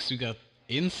 Coming up next, we got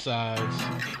Insides.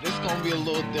 It's gonna be a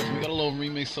little different. We got a little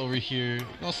remix over here.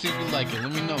 We're gonna see if you like it.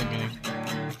 Let me know, gang.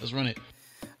 Let's run it.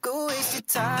 Go waste your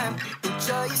time,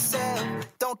 enjoy yourself.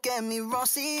 Don't get me wrong,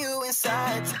 see you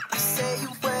inside. I say you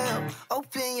will,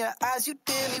 open your eyes, you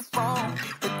did me wrong.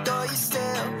 Adore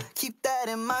yourself, keep that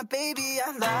in mind, baby,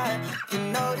 I lied. You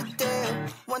know the deal,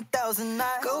 1,000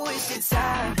 nights. Go waste your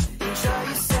time, enjoy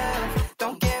yourself.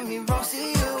 Don't get me wrong,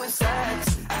 see you inside.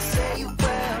 I say you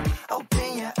will,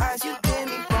 open your eyes, you did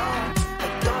me wrong.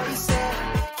 Adore yourself,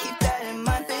 keep that in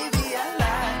mind, baby, I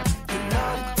lied. You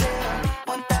know the deal,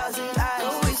 1,000 eyes. Go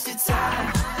waste your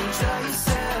time, enjoy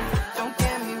yourself. Don't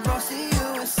get me wrong, see you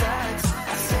inside.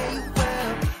 I say you will,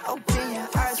 open your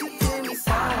eyes, you did me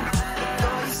wrong.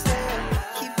 Adore yourself,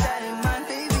 keep that in mind,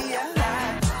 baby, I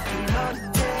lied. You know the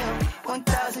deal,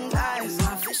 1,000 eyes.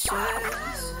 My wishes,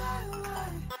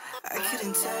 I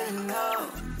couldn't tell you no.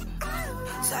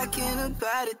 Talking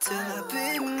about it till I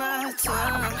bit my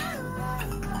tongue.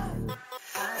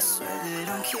 I swear that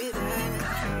I'm kidding.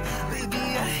 Baby,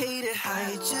 I hate it how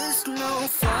you just no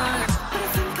fun. But I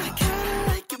think I kinda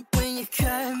like it when you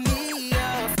cut me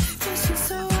off. Tension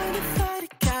so unified,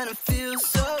 it kinda feels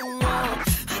so wrong.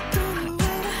 I don't know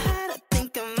where to hide, I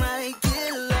think I might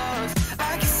get lost.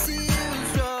 I can see it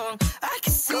was wrong, I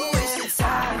can see it. Go waste your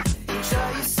time, enjoy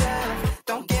yourself.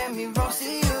 Don't get me wrong,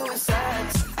 see you inside.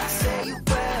 I say you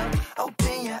will,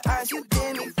 open your eyes, you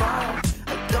did me wrong.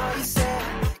 Adore yourself,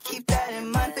 keep that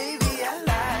in mind, baby, I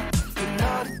lied. You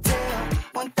know the deal,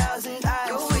 1,000 eyes.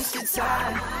 Go waste your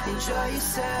time, enjoy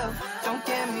yourself. Don't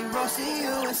get me wrong, see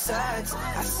you inside.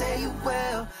 I say you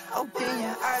will, open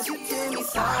your eyes, you did me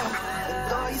wrong.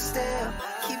 Adore yourself,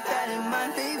 keep that in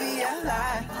mind, baby, I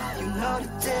lied. You know the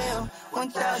deal,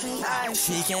 1,000 eyes.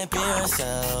 She can't be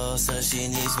herself, so she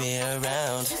needs me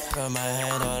around. Put my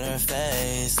hand on her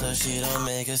face, so she don't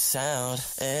make a sound.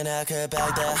 And I could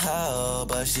back the hoe,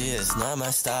 but she is not my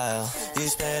style. You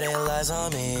spreading lies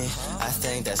on me, I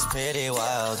think that's pretty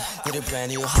wild. Get a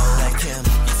brand new hoe like Kim,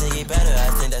 you think you better, I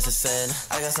think that's a sin.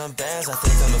 I got some bands, I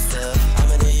think I'm a flip.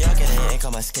 I'm in New York and it ain't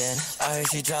on my skin. I heard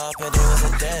she drop and it was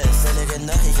a diss. That nigga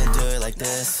know he can do it like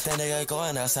this. That nigga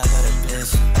going outside by the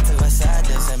bitch. I took my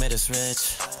sadness and made us rich.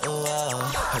 Ooh, oh,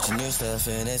 heard your new stuff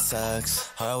and it sucks.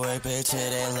 Hard work, bitch,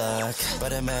 it ain't luck.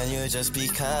 But a man, you just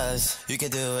because you can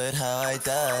do it how I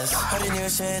does. Heard your new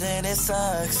shit and it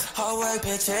sucks. Hard work,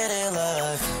 bitch, it ain't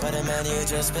luck. But a man, you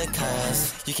just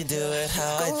because you can do it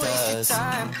how I does. Go waste your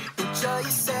time, enjoy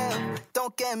yourself.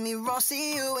 Don't get me wrong,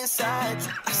 see you inside.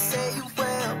 I say you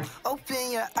will,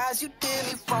 open your eyes, you did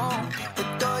me wrong.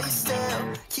 Adore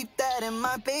yourself, keep that in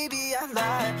mind, baby, I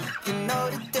lied. You know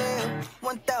the deal,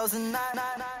 1,000.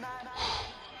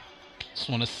 Just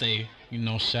want to say,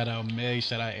 shout out Meg,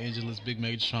 shout out Angela's Big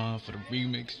Megatron for the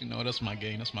remix. That's my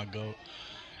game, that's my goal.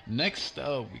 Next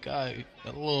up, we got a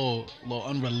little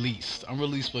unreleased,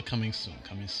 but coming soon.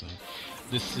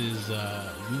 This is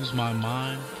Lose My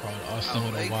Mind, probably Austin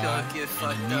with a Y, and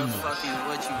the Nemos. What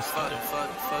you fuck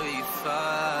you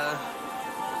fuck.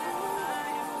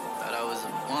 Thought I was a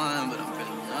one, but I'm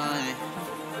really none.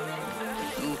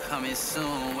 New coming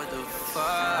soon, what the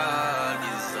fuck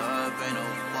is up? Ain't no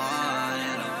one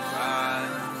in a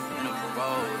ride, in a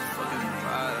road, fucking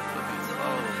ride, fucking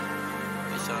road.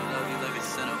 Bitch, I love you like a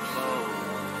centerfold.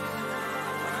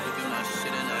 Look at my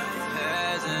shit in the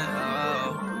peasant,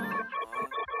 oh.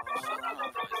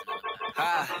 Ha,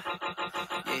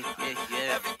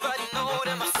 yeah. Everybody know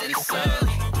that my city's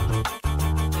early.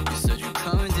 You said you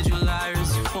coming, did you lie or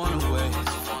is you phone away?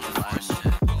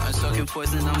 I'm sucking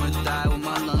poison, I'ma die with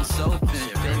my lungs open.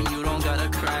 Baby, you don't gotta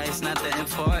cry, it's not that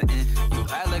important. You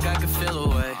act like I can feel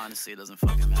away. Honestly, it doesn't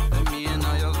fucking matter. With me and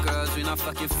all your girls, we not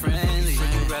fucking friendly.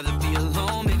 You'd rather be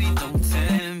alone, baby, don't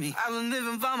tempt me. I've been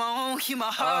living by my own, keep my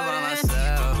heart all by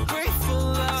myself. Grateful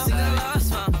love, think I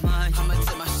lost my mind. I'ma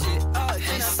take my shit up,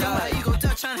 and I feel like you go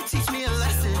down trying to teach me a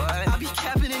lesson. I be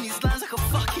capping in these lines like a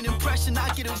fucking impression. I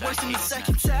get it worse than the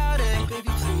second touting. Baby,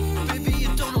 please, baby, you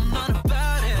don't know none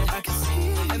about it. I can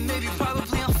see, and maybe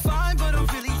probably I'm fine, but I'm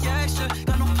really extra.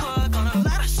 Got no plug on a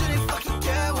lot of shit, ain't fucking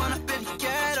get one up in the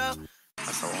ghetto.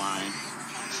 That's a line.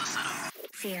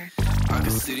 Fear. I can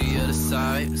see the other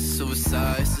side,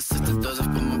 suicide. Sit the doors up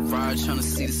on my ride, tryna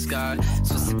see the sky.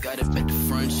 Supposed to got it at the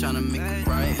front, tryna make it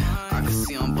right. I can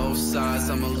see on both sides,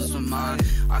 I'ma lose my mind.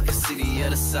 I can see the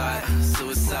other side,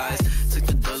 suicide. Took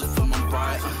the doors up on my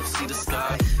ride, see the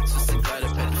sky. Supposed to got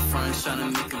it at the front,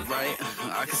 tryna make it right.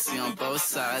 I can see on both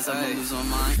sides, I'ma lose my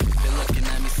mind. They're looking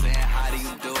at me saying, how do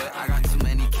you do it? I got too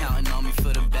many counting on me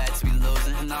for the bad to be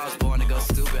losing. And I was born to go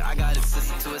stupid, I got a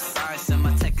sister to a science, and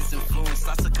my tech is in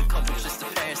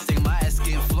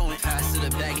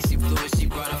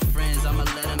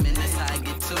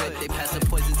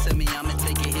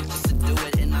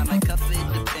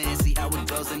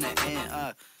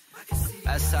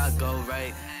I go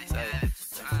right.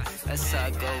 That's how I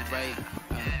go right.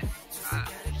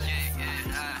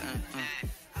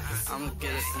 I'ma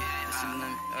get it.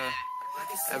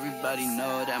 Everybody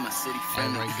know that my city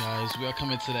friendly. Alright guys, we are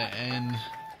coming to the end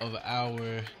of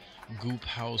our Goop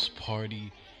House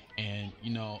party, and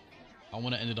you know, I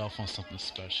want to end it off on something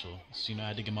special. So you know, I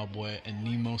had to get my boy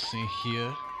Anemos in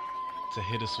here to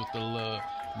hit us with the little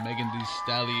Megan Thee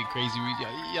Stallion crazy read.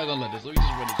 Y'all gonna let this. Let me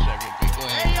just run the track real quick. Go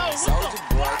ahead. Hey, yo, Soulja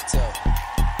Boy, tough.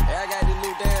 Hey, I got this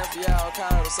new dance for y'all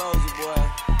called the Soulja Boy.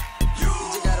 You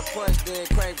just gotta punch, then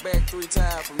crank back 3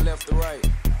 times from left to right.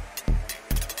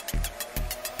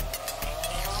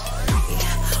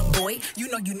 Boy, you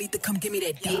know you need to come give me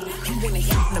that dick. You wanna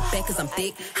hit from the back cause I'm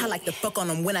thick. I like to fuck on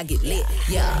him when I get lit.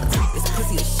 Yeah, this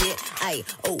pussy is shit. Ayy,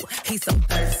 oh, he's so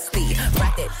thirsty.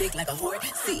 Ride that dick like a horse.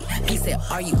 See, he said,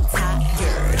 are you tired?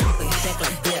 Put it back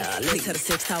like yeah. Let me cut a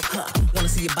sex talk, huh? Wanna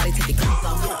see your body take your clothes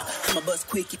off, huh? I'ma bust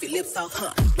quick, keep your lips off,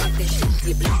 huh? Rock that shit,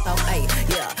 see your lips off, ayy.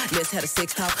 Yeah, let's have a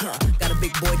sex talk, huh? Got a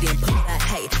big boy, then put it out,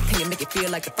 hey. Can you make it feel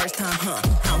like the first time, huh?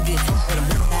 I don't get to put him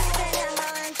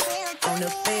on the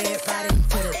bed, riding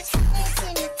to the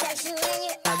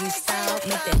doggy style,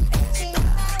 make that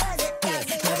yeah,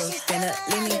 never finna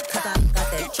leave me cause I got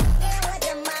that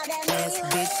ass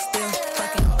bitch still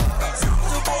fucking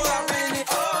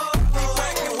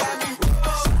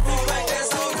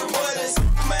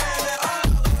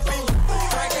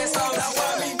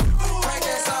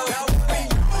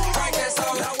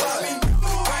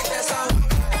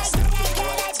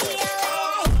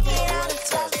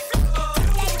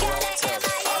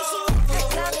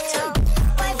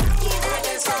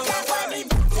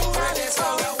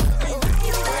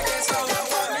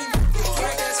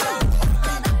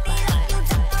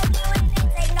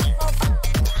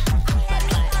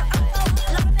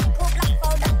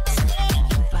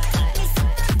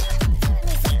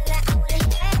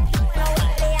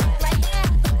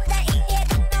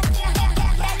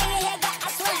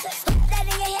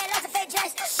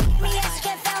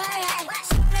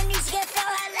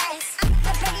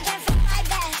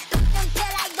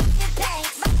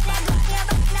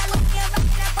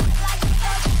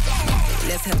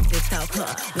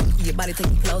your body take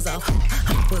your clothes off.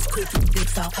 Bust quick, keep your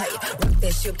dicks off. Hey, rock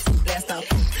that shit, blast off.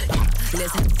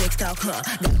 Let's have sex talk, huh?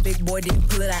 Got a big boy, didn't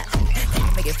pull it out.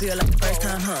 Make it feel like the first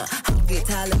time, huh? I don't get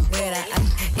tired of wear that.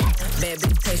 Bad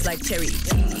bitch taste like cherry.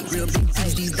 Real big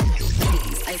these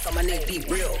ice on my neck, deep,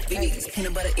 real BBs.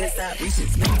 Peanut butter inside,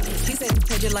 Reese's. He said it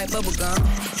taste just like bubble gum.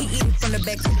 He eat it from the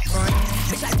back to the front.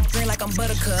 Bitch, I drink like I'm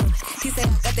buttercup. He said I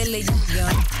got that lady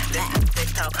young. Let's have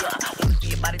sex talk, huh? Wanna see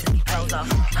your body take your clothes off.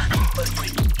 Bust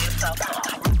quick, get off.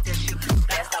 Rock that shit,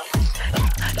 blast off.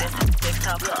 Let's have sex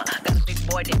talk, huh? Got a big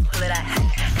boy, didn't pull it out.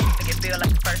 Make it feel like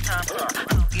the first time, huh? I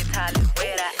don't get tired of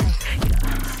wear that.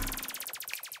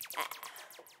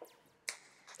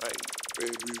 Hey,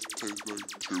 baby, taste like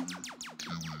cherry.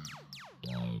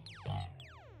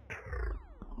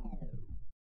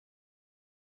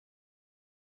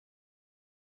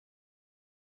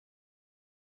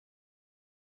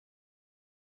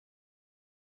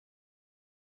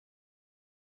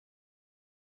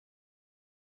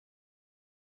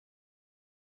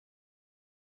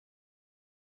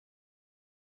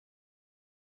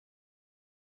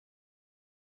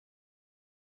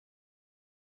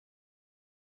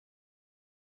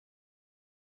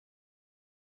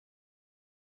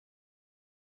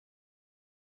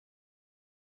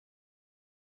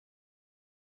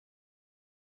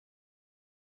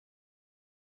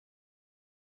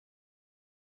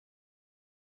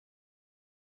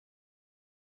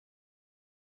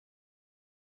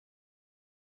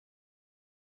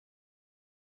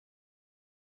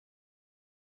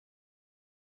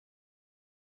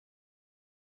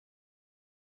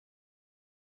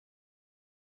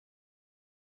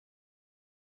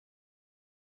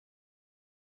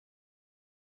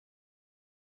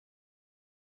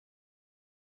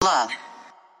 Love.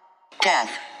 Death.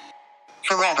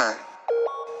 Forever.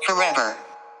 Forever.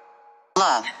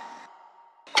 Love.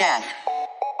 Death.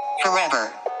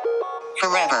 Forever.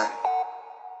 Forever.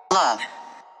 Love.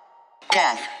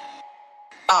 Death.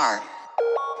 R.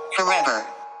 Forever.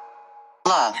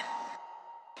 Love.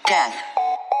 Death.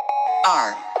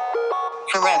 R.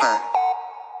 Forever.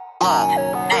 Love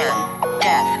and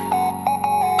death.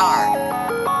 R.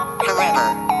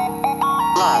 Forever.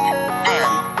 Love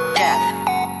and death.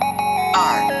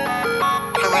 Are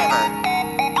forever.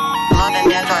 Love and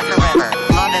death are forever.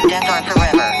 Love and death are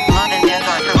forever. Love and death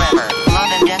are forever.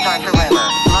 Love and death are forever.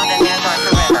 Love and death are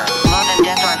forever. Love and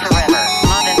death are forever.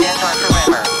 Love and death are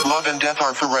forever. Love and death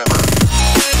are forever.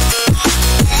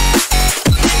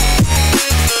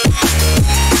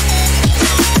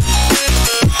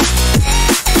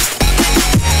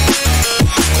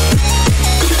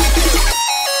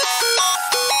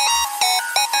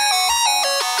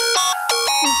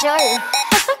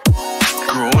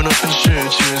 Growing up and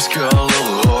shit just got a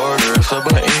little harder. Thought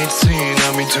by 18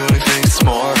 I'd be doing things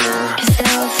smarter.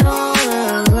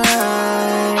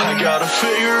 I gotta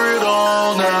figure it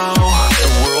all now. The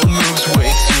world moves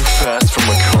way too fast for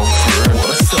my comfort.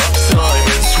 Wanna stop time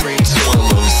and scream till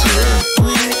I lose her.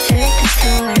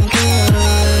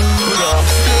 But I'm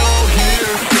still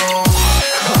here though.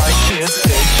 I can't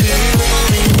take it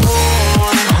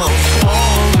anymore. I'm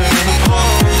falling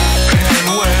apart. And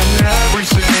when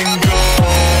everything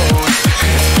goes,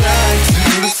 it's back to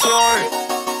the start.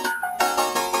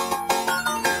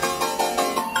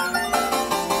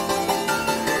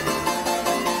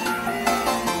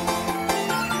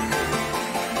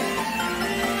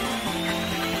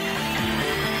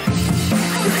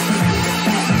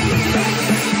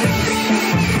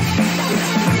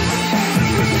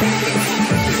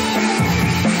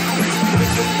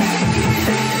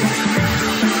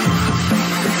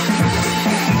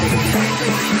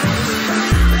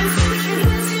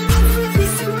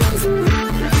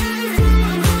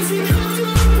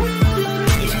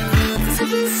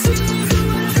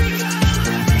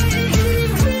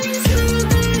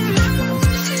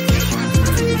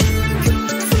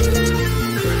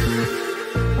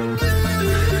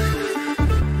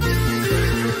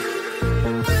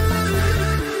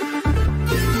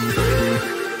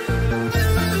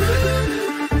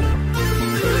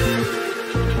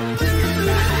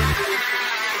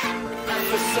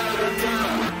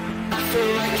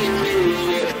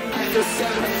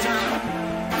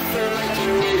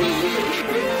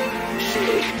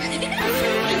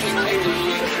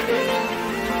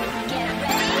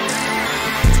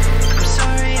 I'm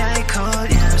sorry I called,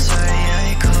 yeah, I'm sorry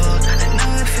I called. I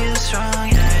know it feels wrong,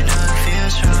 yeah, I know it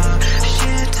feels wrong. She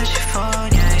didn't touch your phone,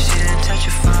 yeah, she didn't touch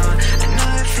your phone. I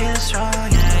know it feels wrong,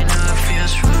 yeah, I know it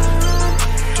feels wrong.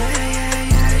 Yeah,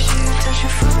 yeah, yeah, she didn't touch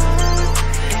your phone.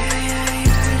 Yeah, yeah,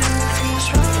 yeah, I know it feels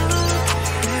wrong.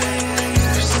 Yeah, yeah,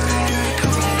 yeah, I'm sorry I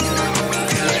called, I know it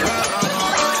feels wrong.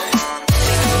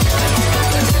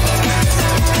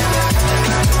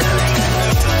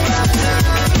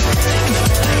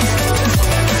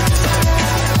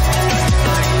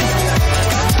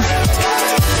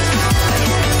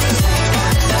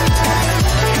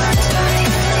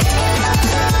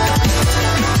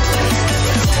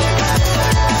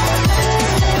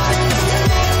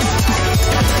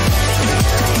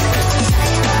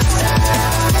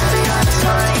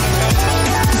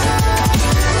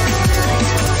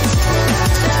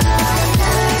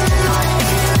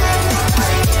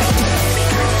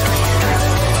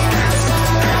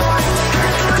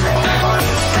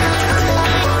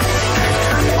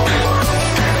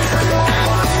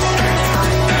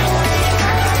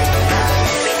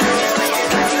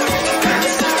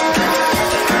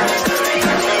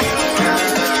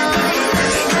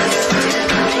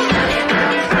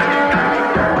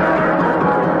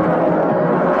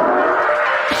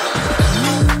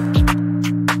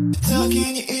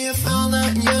 Talking your ear, found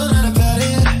out you're not about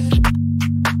it.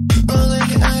 Rolling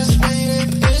your eyes, waiting,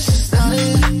 but this is not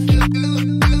it.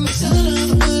 Telling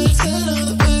all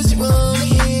the words you wanna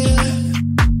hear.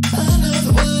 I know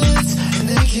the words, and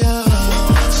they go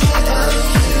straight out of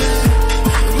here.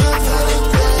 My final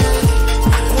bed,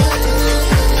 what is?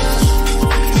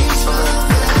 These my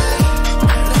bed,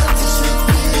 not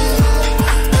disappear.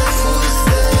 My fool's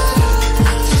dead,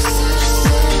 just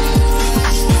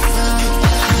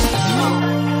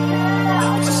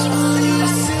just want you to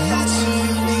say that you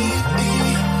need me.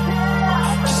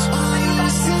 Just want you to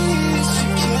say that you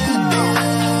get me.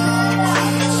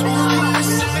 Just want you to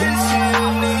say that you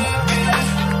need me.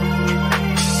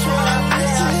 Just want you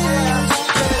to say that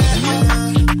you get me.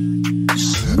 You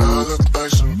said I look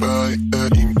like somebody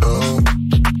that you know.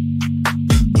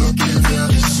 Looking at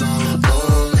me so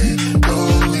lonely,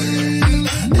 lonely.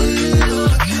 Laying on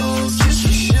the couch just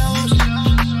for show.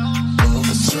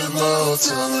 Overturn my whole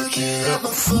time looking at my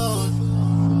phone.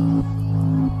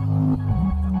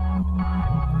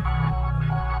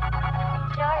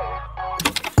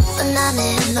 When I'm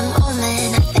in the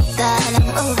moment, I think that I'm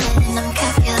moving. I'm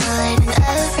calculating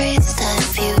every step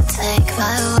you take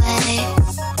my way.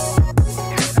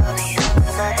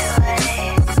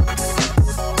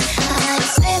 I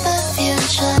say the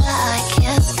future, I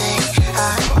can't stay. I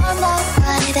wanna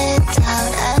write it down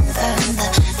and burn the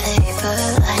paper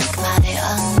like my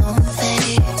unknown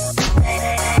fate.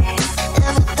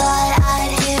 Never thought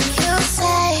I'd hear you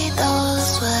say those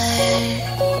words.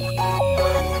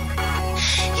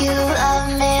 You love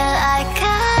me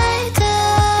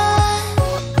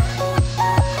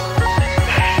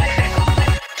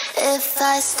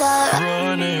I start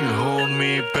running, hold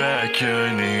me back.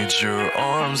 I need your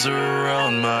arms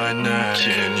around my neck.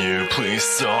 Can you please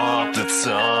stop the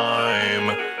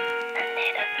time?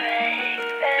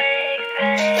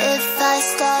 if I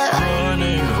start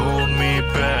Running, hold me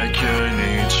back. I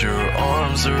need your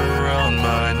arms around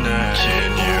my neck.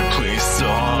 Can you please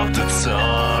stop the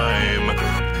time?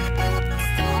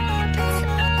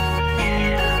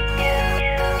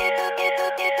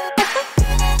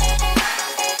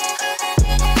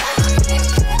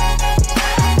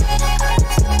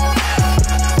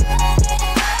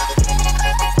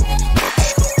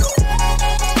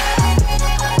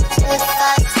 if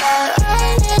I start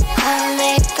running, hold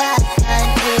me back. I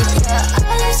need your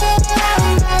arms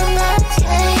around my neck.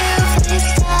 Can you please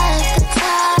start the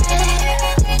time?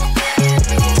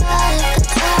 Start the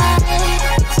time.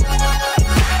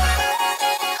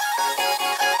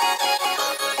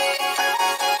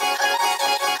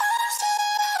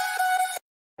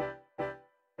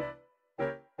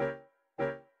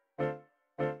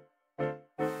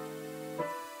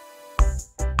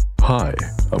 Hi,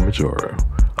 I'm mijaru.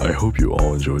 I hope you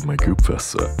all enjoyed my Goop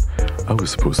Fest set. I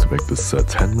was supposed to make this set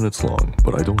 10 minutes long,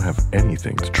 but I don't have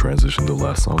anything to transition the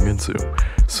last song into.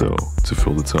 So, to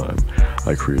fill the time,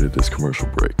 I created this commercial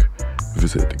break.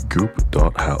 Visit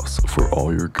goop.house for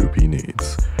all your goopy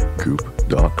needs.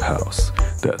 Goop.house.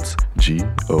 That's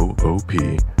GOOP.HOUSE.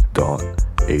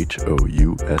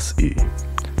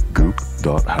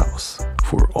 Goop.house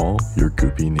for all your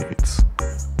goopy needs.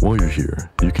 While you're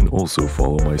here, you can also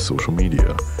follow my social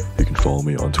media. You can follow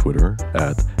me on Twitter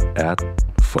at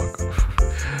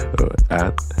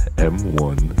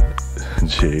M1JARU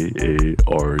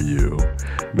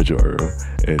mijaru,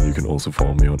 and you can also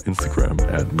follow me on Instagram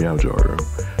at meowjaru.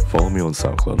 Follow me on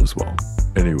SoundCloud as well.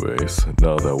 Anyways,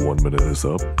 now that 1 minute is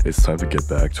up, it's time to get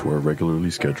back to our regularly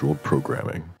scheduled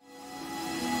programming.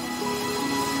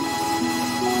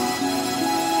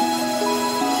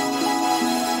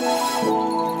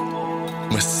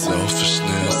 My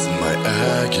selfishness and my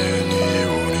agony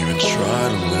won't even try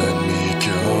to let me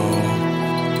go.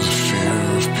 The fear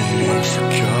of being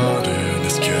forgotten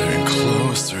is getting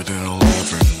closer than I'll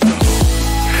ever know.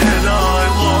 And I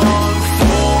long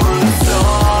for the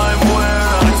time when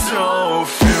I don't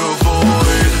feel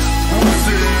void. Was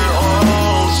it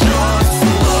all just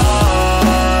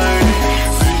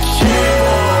lies again?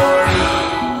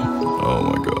 Oh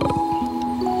my god.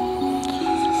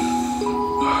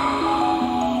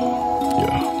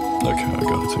 Okay, I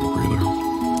gotta take a breather.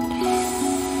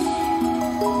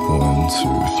 1, 2,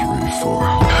 3, 4.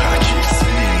 I keep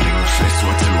seeing your face,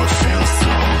 what do I feel so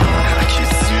wrong? I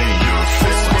keep seeing your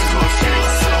face, what do I feel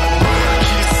so wrong? I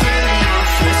keep seeing your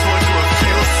face, what do I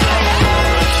feel so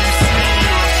wrong? I keep seeing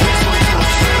your face, what do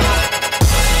I feel?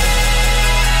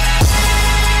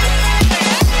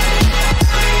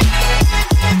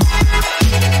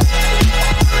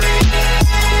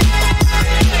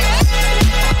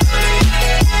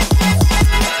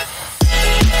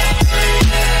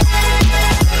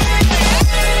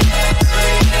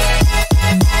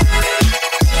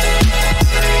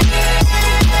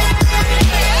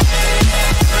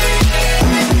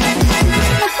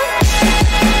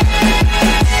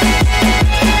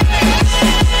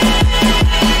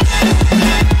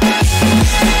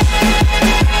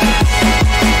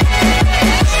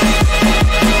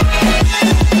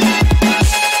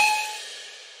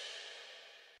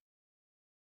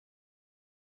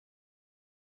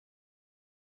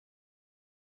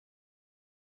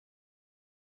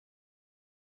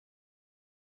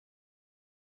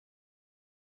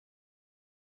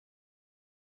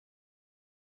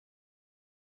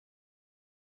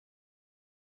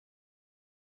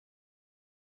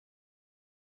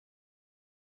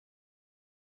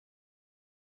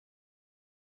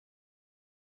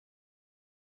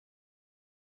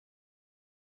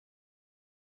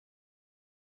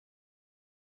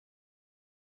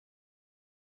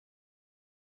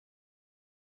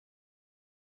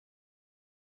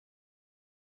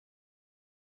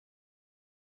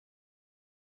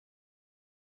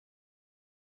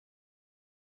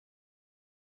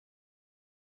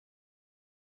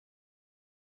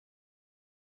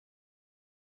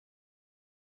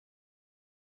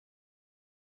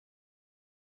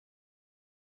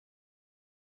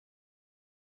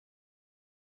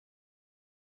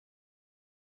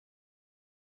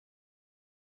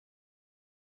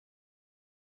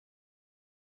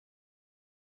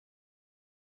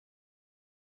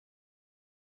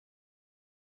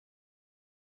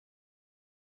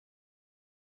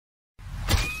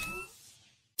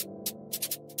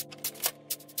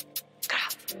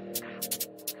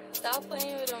 Stop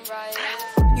playing with them,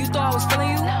 Ryan. You thought I was feeling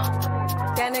you?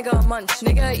 That That nigga a munch.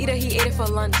 Nigga eat it, he ate it for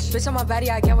lunch. Bitch on my body,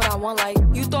 I get what I want. Like,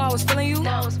 you thought I was feeling you? No,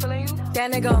 I was feeling you. That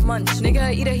nigga a munch.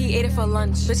 Nigga eat it, he ate it for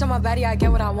lunch. Bitch on my body, I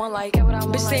get what I want. Like,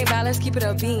 bitch say bad, let's keep it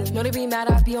a beam. Know they be mad,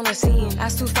 I be on the scene.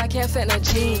 Ass too fat, can't fit in a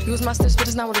jean. Use my stitch, but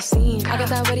it's not what it seems. I got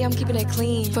that ready, I'm keeping it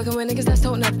clean. Fucking with niggas that's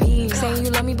toting a beam. Saying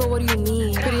you love me, but what do you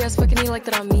mean? Pretty ass fucking me like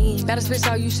that I'm mean. Baddest bitch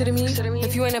out, you shitting me?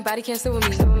 If you ain't a baddie, can't sit with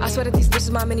me. I swear that these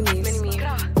bitches my mini-me's.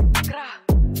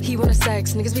 He wanna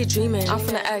sex, niggas be dreaming. I'm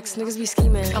from the X, niggas be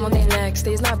scheming. I'm on their necks,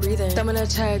 they's not breathing. Thumb in a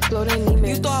check, blow their Neiman.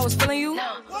 You thought I was feeling you?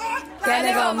 No. That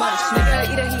nigga a munch. Nigga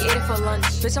eat it, he ate it for lunch.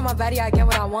 Bitch on my body, I get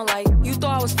what I want. Like, you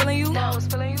thought I was feeling you? No, I was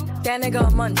feeling you. That nigga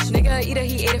a munch. Nigga eat it,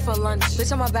 he ate it for lunch.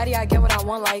 Bitch on my body, I get what I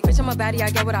want. Like, bitch on my body, I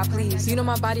get what I please. You know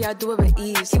my body, I do it with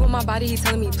ease. He want my body, he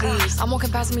telling me please. I'm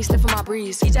walking past him, he sniffing my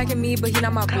breeze. He jacking me, but he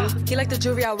not my boo. He like the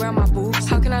jewelry I wear on my boobs.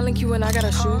 How can I link you when I got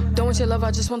a shoe? Don't want your love,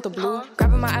 I just want the blue.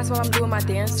 Grabbing my ass while I'm doing my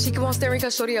dance. She keep on staring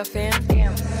cause shorty a fan.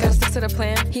 Damn. Gotta stick to the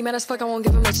plan. He mad as fuck, I won't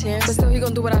give him a chance. But still he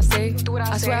gon' do what I say.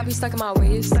 I swear I be stuck in my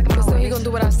ways. But still he gon'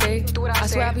 do what I say. I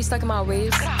swear I be stuck in my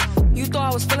ways. You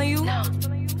thought I was feeling you? No.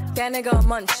 That nigga a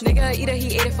munch. Nigga eat it,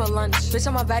 he ate it for lunch. Bitch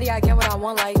on my body, I get what I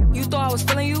want. Like, you thought I was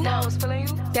feeling you? No, I was feeling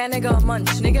you. That nigga a munch.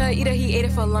 Nigga eat it, he ate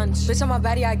it for lunch. Bitch on my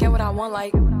body, I get what I want.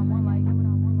 Like.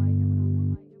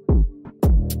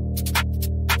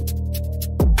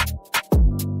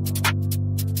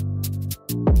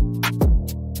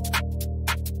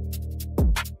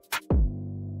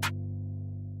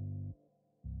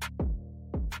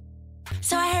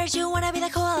 So I heard you wanna be the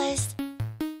coolest.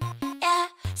 Yeah,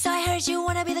 so I heard you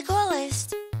wanna be the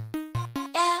coolest.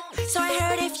 Yeah, so I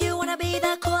heard if you wanna be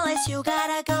the coolest, you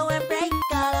gotta go and break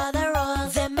all of the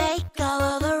rules. Then make all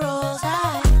of the rules.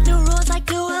 New rules like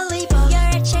Dua Lipa.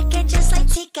 You're a chicken just like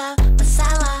Tika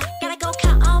Masala. Gotta go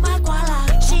count all my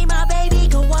guala. She my baby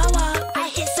Kawawa. I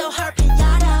hit so hard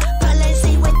pinata.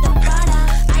 Balenci with the Prada.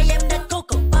 I am the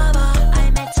Coco Baba.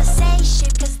 I meant to say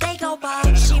shit cause they go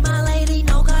by. She my lady,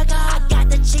 no gaga.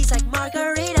 She's like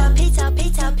margarita, pizza,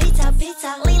 pizza, pizza,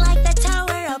 pizza. Lean like the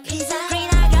tower of Pisa. Green,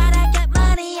 I gotta get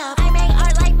money up. I make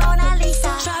art like Mona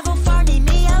Lisa. Travel far, need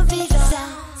me a visa.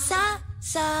 Sa,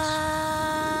 sa,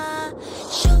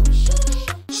 shoot, shoot,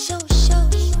 shoot,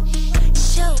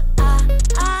 shoot.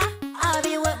 I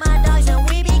be with my dogs and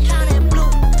we be counting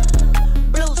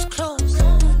blues, clues,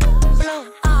 blue.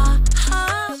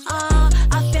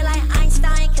 I feel like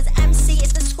Einstein, cause MC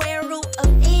is the square root of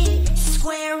E.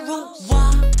 Square root.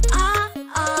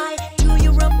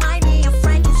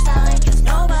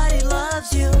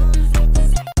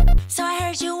 So I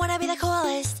heard you wanna be the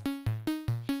coolest.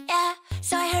 Yeah,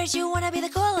 so I heard you wanna be the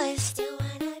coolest.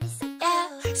 Yeah,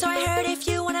 so I heard if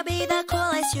you wanna be the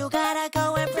coolest, you gotta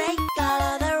go and break all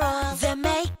of the rules. Then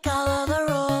make all of the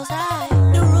rules.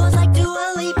 New rules like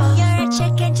Dua Lipa. You're a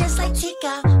chicken just like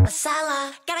Tika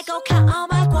Masala. Gotta go count all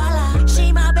my guala.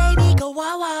 She my baby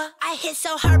Kawawa. I hit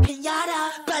so hard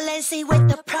pinata. Balenci with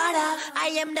the Prada.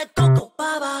 I am the Coco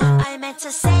Baba. I meant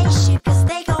to say shit cause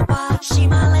they go by. She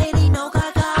my lady, no gaga.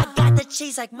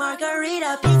 She's like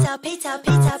margarita, pizza, pizza,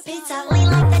 pizza, pizza.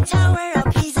 Lean like the tower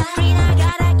of Pisa. Green, I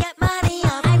gotta get money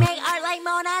up. I make art like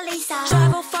Mona Lisa.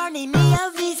 Travel far, need me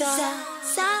a visa.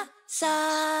 Sa,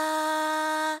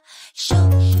 sa,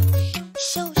 shoot,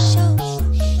 shoot, shoot,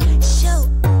 shoot.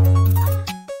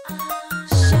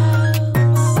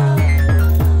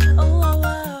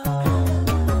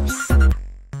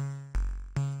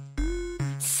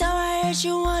 So I heard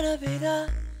you wanna be the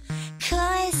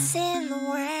coolest in the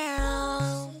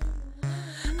world.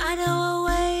 I know a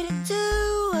way to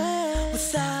do it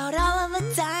without all of the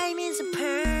diamonds and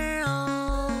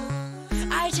pearls.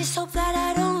 I just hope that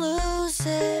I don't lose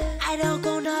it. I don't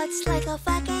go nuts like a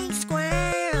fucking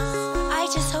squirrel. I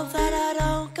just hope that I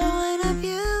don't go and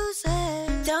abuse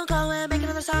it. Don't go and make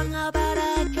another song about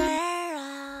a girl.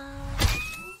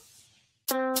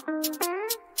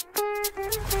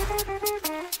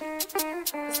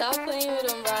 Stop playing with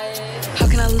them, Riot. How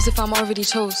can I lose if I'm already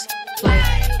chose? Like,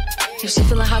 if she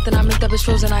feeling hot, then I make that bitch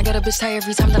frozen. I get a bitch tired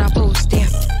every time that I post. Damn,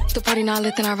 the party not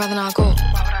lit, then I'd rather not go.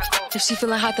 If she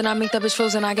feeling hot, then I make that bitch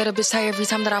frozen. I get a bitch tired every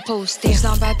time that I post. Damn, it's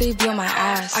not bad, they be on my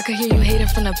ass. I could hear you hating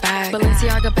from the back.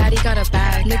 Balenciaga baddie got a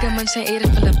bag. Nigga munchin' ate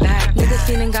it from the back. Nigga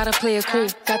feeling gotta play it cool.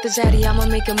 Got the zaddy, I'ma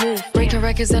make a move. Breaking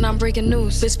records and I'm breaking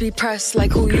news. Bitch be pressed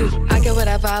like who you? I get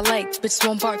whatever I like. Bitch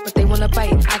won't bark, but they wanna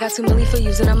bite. I got $2 million for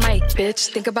using a mic. Bitch,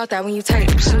 think about that when you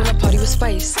type. She wanna party with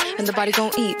spice, and the body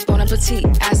gon' eat. Bon appetit,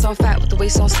 ass on fat with the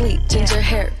waist on sleep. Ginger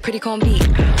hair, pretty comb beat.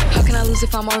 How can I lose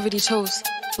if I'm already chose?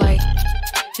 Like,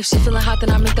 if she feeling hot, then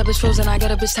I make that bitch frozen. I get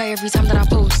a bitch tired every time that I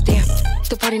post. Damn,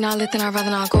 the party not lit, then I'd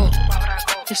rather not go.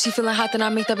 If she feeling hot, then I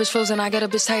make that bitch frozen. I get a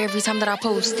bitch tired every time that I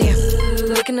post. Damn.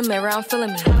 Look in the mirror, I'm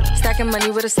feeling me. Stacking money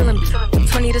with a ceiling me.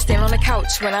 20 to stand on the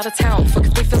couch. Went out of town, fuck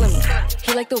if they feeling me.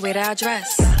 He like the way that I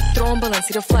dress. Throwing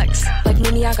Balenci to flex. Like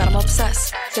Mini, I got him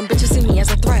obsessed. Them bitches see me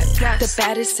as a threat. The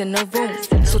baddest in the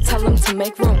room. So tell them to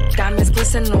make room. Diamonds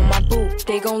glistening on my boot.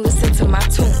 They gon' listen to my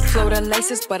tune. Flow the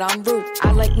nicest, but I'm rude.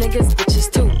 I like niggas, bitches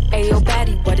too. Ayo,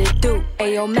 baddie, what it do?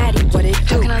 Ayo, Maddie, what it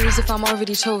do? How can I lose if I'm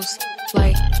already chose?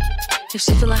 Like, if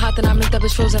she feeling hot, then I make that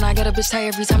bitch frozen. I get a bitch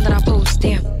tired every time that I post.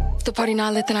 Damn, if the party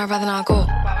not lit, then I'd rather not go.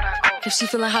 If she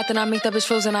feeling hot, then I make that bitch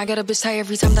frozen. I get a bitch tired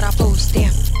every time that I post.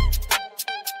 Damn.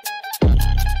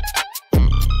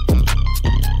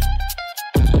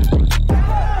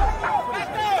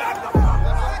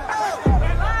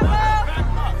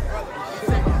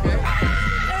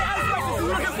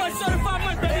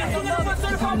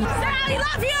 Sally,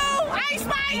 love you! Ice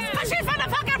Spice! But she's from the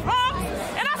fucking Bronx!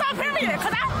 And that's on period,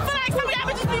 because I feel like some of y'all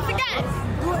bitches need to forget.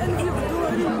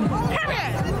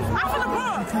 Period! I'm from the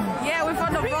Bronx! Yeah, we're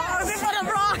from the Bronx! We're from the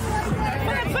Bronx!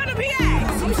 We're from the PA!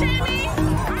 You share me?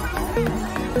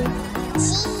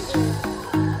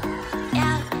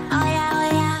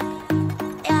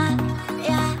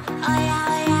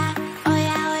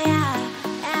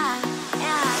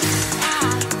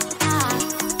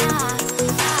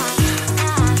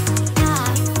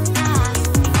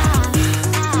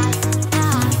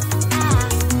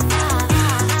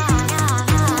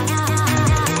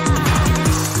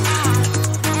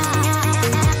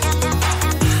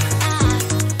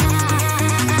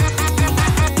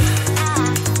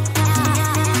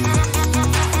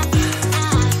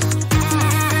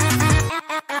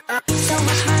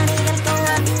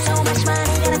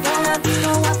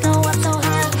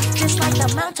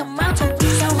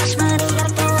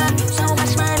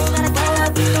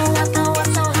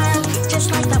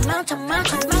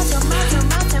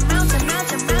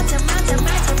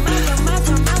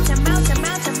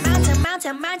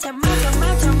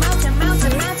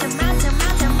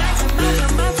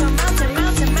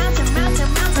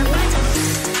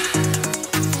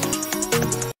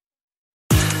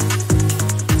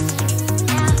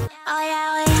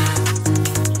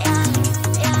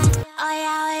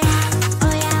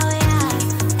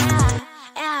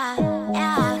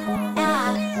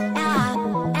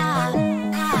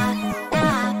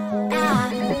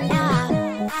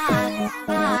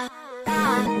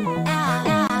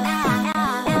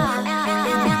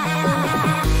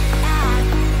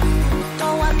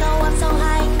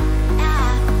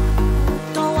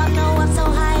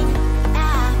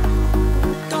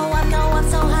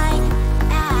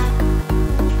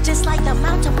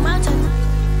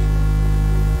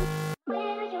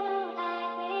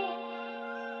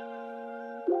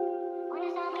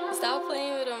 Stop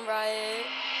playing with him, Riot.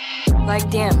 Like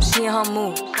damn, she in her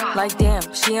mood. Like damn,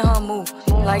 she in her mood.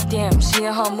 Like damn, she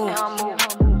in her mood.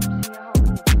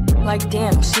 Like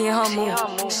damn, she in her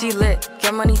mood. She lit,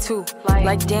 get money too.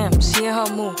 Like damn, she in her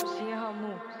mood.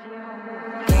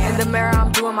 In the mirror,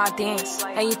 I'm doing my dance.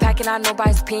 Ain't you packing out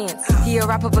nobody's pants. He a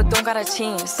rapper, but don't got a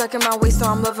chance. Sucking my waist, so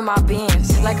I'm loving my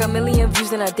bands. Like 1 million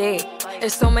views in a day.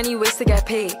 There's so many ways to get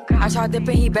paid. I tried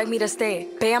dipping, he begged me to stay.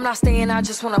 Babe, I'm not staying, I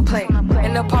just wanna play.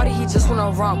 In the party, he just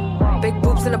wanna rum. Big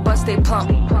boobs in the butt, stay plump.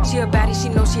 She a baddie, she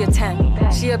knows she a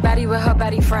 10. She a baddie with her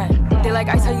baddie friend. They like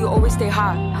ice, how you always stay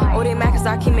hot. Oh, they mad cause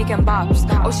I keep making bops.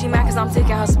 Oh, she mad cause I'm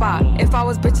taking her spot. If I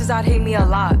was bitches, I'd hate me a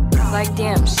lot. Like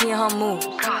damn, she in her mood.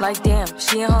 Like damn,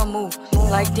 she in her mood.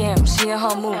 Like damn, she in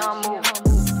her mood.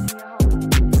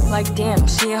 Like damn,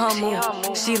 she in her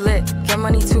mood. She lit, get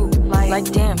money too.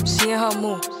 Like damn, she in her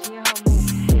mood.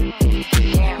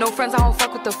 No friends, I don't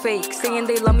fuck with the fake. Saying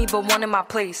they love me, but one in my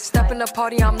place. Step in the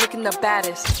party, I'm looking the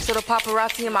baddest. So the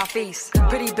paparazzi in my face.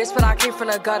 Pretty bitch, but I came from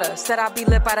the gutter. Said I'd be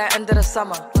lit by the end of the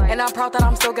summer. And I'm proud that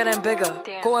I'm still getting bigger.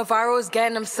 Going viral is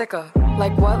getting them sicker.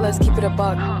 Like what? Let's keep it a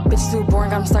buck. Bitch too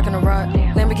boring, I'm stuck in a rut.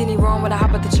 Lamborghini wrong when I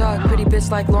hop at the truck. Pretty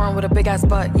bitch like Lauren with a big ass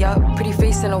butt. Yup, pretty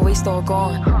face and a waist all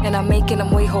gone. And I'm making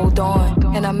them wait, hold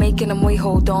on. And I'm making them wait,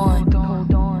 hold on.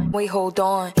 Wait, hold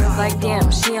on. Like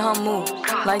damn, she in her mood.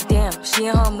 Like damn, she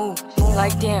in her mood.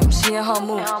 Like damn, she in her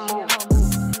mood.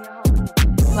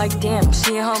 Like damn,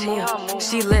 she in her mood.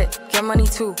 She lit, get money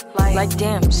too. Like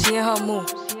damn, she in her mood.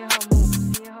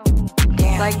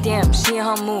 Like damn, she in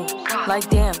her mood. Like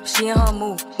damn, she in her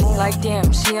mood. Like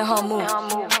damn, she in her mood.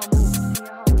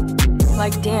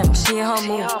 Like damn, she in her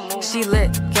mood. She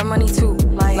lit, get money too.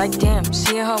 Like damn,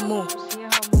 she in her mood.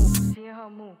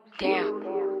 Damn.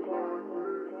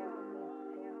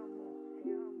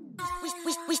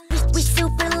 We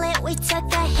super lit, we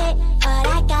took a hit of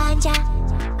that ganja.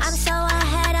 I'm so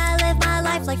ahead, I live my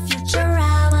life like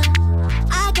Futurama.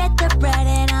 I get the bread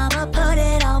and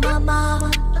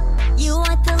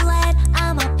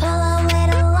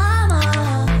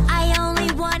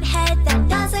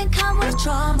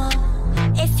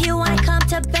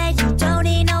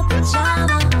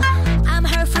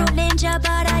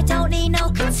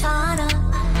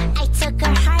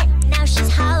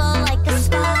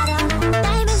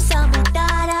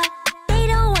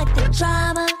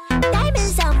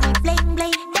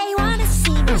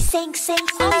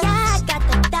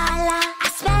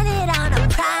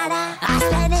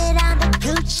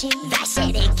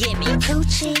give me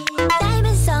coochie.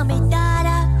 Diamonds on me,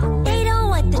 dada. They don't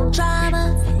want the drama.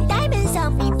 Diamonds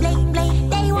on me, bling bling.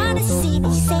 They wanna see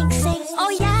me sing sing.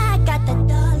 Oh yeah, I got the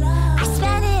dollar. I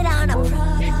spend it on a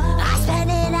Prada. I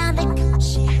spend it on the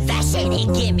Gucci. That shit, they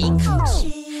give me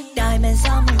coochie. Diamonds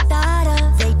on me, dada.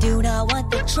 They do not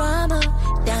want the drama.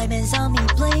 Diamonds on me,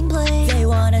 bling bling. They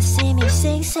wanna see me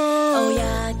sing sing. Oh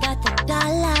yeah, I got the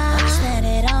dollar. I spend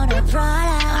it on a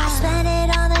Prada. I spend it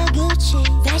on the Gucci.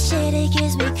 That shit, it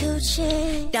gives me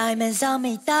coochie. Diamonds on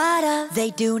me, dada. They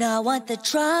do not want the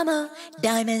drama.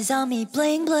 Diamonds on me,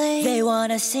 bling bling. They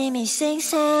wanna see me sing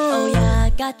sing. Oh yeah, I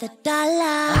got the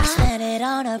dollar. I spend it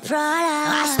on a Prada.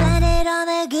 I spend it on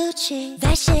the Gucci.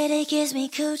 That shit, it gives me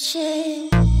coochie.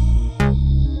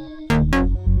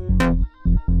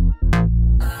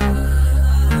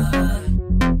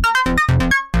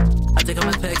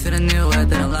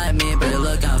 They don't like me, but they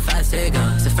look how fast it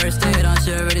goes. It's the first date on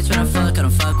shit, already tryna fuck. I don't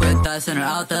fuck with that, send her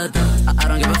out the door. I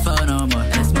don't give a fuck no more.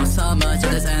 And it smells so much,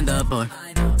 I just end up bored.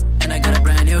 And I got a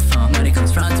brand new phone. Money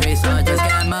comes from three, so I just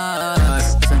get more.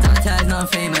 Some dog tags, non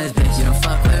famous, bitch. You don't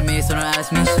fuck with me, so don't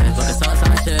ask me shit. Look, I saw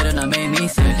some shit and I made me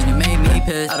sick. And you made me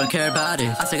pissed, I don't care about it.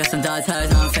 I still got some dog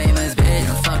tags, non famous, bitch. You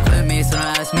don't fuck with me, so don't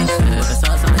ask me shit. Look, I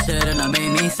saw some shit and I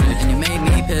made me sick. And you made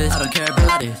me pissed, I don't care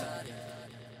about it.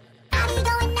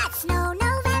 Going nuts, no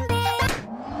November.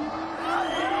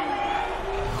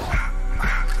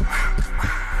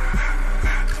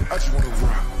 I just wanna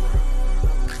rock.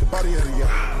 Body of the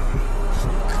yacht.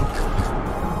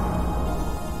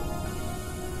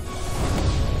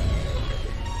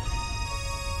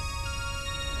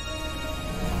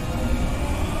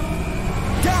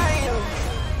 Damn.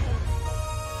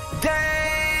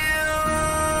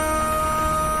 Damn.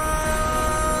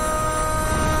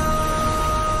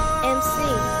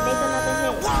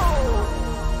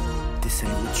 This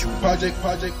ain't what you want. Project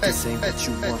This ain't what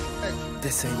you want.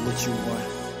 This ain't what you want.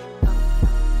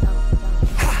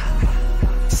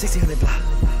 1600 block.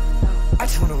 I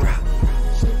just wanna rock.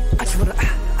 I just wanna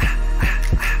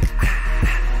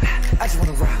I just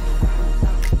wanna rock.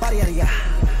 Body out of ya.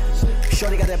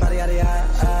 Shorty got that body out of ya.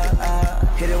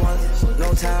 Hit it once,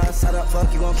 no time. Side up,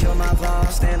 fuck, you gon' kill my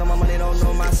vibe. Stand on my money, don't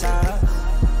know my side.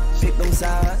 Pick them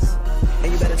sides,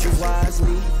 and you better choose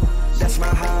wisely. That's my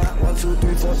high. 1, 2,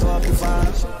 3, 4, 5,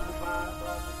 5.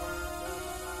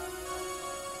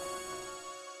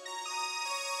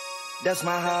 That's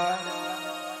my high.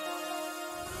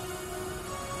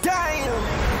 Damn.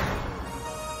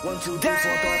 1, 2, 3, 4,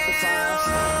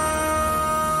 5.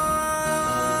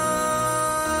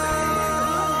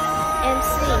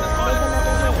 MC, make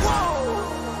another hit.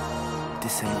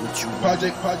 This ain't what you want.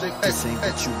 Project This ain't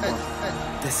what you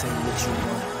want. This ain't what you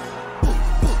want.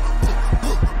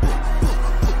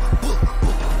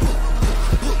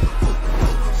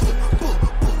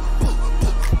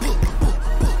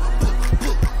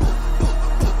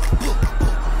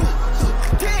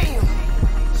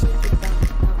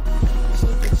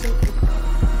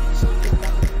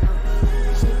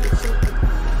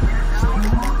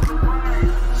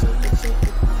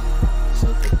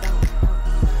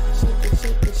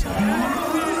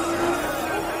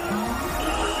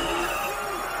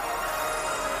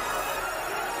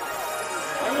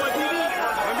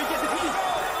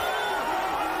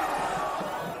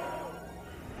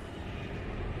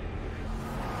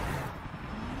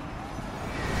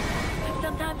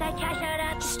 Sometimes I cash out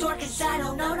at the store cause I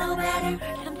don't know no better.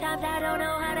 Sometimes I don't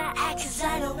know how to act cause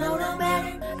I don't know no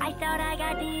better. I thought I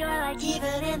got Dior like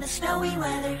even in the snowy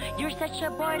weather. You're such a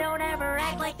boy, don't ever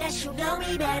act like that, you know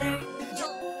me better.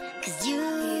 Cause you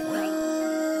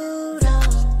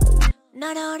don't.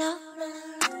 No, no, no.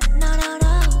 No, no,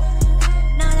 no.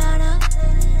 No, no, no.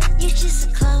 You're just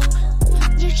a clone.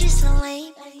 You're just a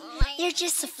lame. You're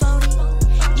just a phony.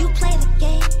 You play the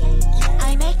game.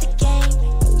 I make the game.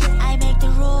 I make the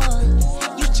rules.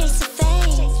 You chase the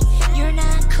fame. You're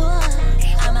not cool.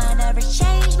 I might never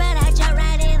change, but I jump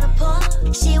right in the pool.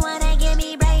 She wanna give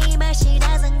me brain, but she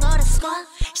doesn't go to school.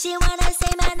 She wanna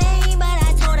say my name, but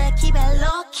I told her keep it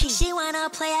low key. She wanna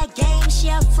play a game, she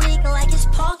a freak like it's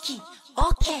pokey.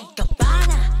 Okay,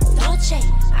 Gabbana, Dolce.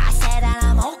 I said that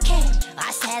I'm okay.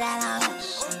 I said that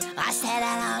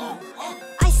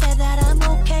I'm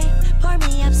okay. Pour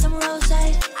me up some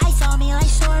rosé. Eyes on me like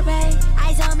sorbet.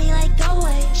 Eyes on me like go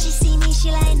away. She see me,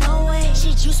 she like no way.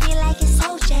 She juice me like it's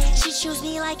OJ. She choose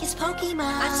me like it's Pokemon.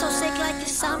 I'm so sick like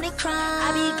it's Omnicron.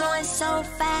 I be going so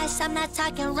fast, I'm not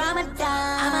talking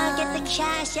Ramadan. I'ma get the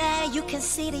cash, yeah, you can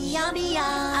see the ambiance.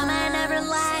 I'ma never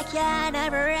lack, yeah,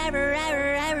 never ever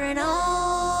ever ever no.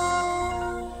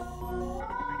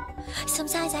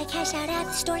 Sometimes I cash out at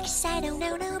the store cause I don't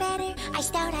know no better. I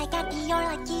stout, I got Dior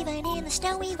like even in the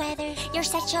snowy weather. You're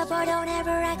such a bore, don't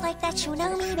ever act like that you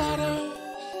know me better.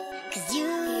 Cause you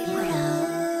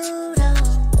don't.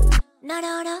 No,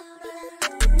 no, no.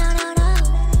 No, no, no.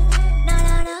 No,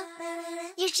 no, no.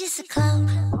 You're just a clone.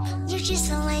 You're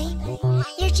just a lame.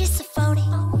 You're just a phony.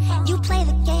 You play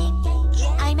the game.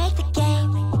 I make the game.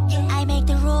 I make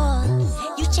the rules.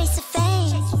 You chase the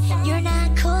fame. You're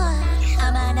not cool.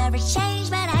 I'ma never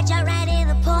change, but I jump right in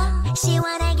the pool. She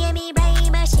wanna give me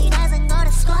brain, but she doesn't go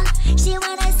to school. She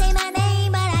wanna say my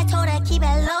name, but I told her keep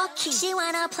it low key. She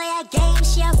wanna play a game,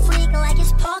 she a freak like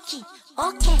it's Pokey.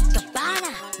 Okay,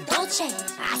 Gabbana, Dolce.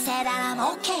 I said that I'm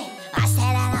okay. I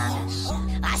said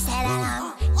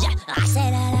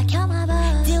that I kill my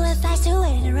buzz. Do it fast, do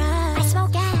it in a rush. I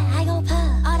smoke gas, I go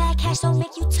puff. All that cash don't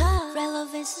make you tough.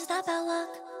 Relevance is not about luck.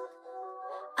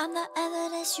 I'm the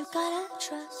evidence you gotta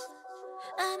trust.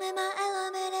 I'm in my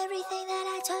element, everything that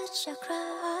I touch, I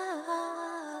crush.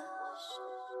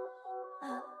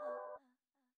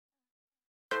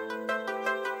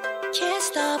 Can't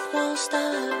stop, won't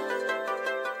stop.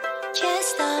 Can't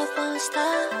stop, won't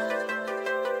stop.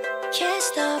 Can't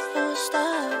stop, won't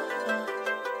stop.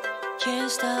 Can't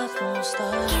stop, won't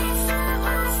stop.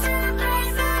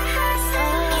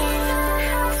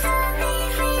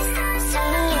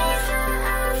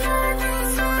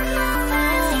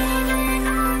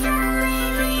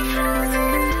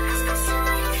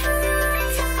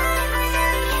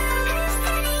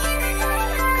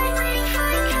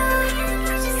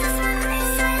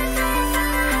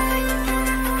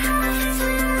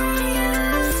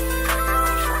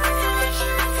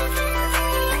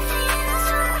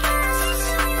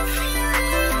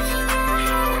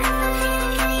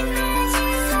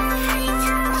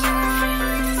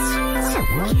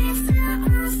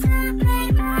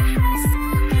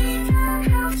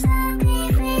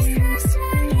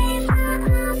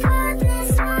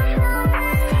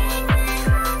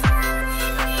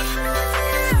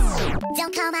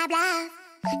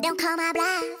 Don't call my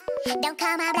bluff. Don't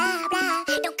call my bluff, bluff.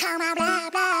 Don't call my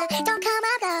bluff, bluff. Don't call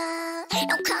my bluff.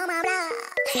 Don't call my bluff.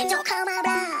 Don't call my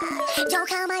bluff. Don't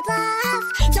call my bluff.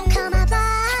 Don't call my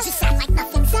bluff. Just act like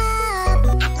nothing's up.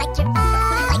 Act like you're up.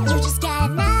 Like you just got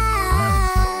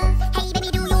enough. Hey baby,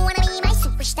 do you wanna be my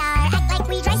superstar? Act like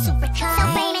we drive supercars. So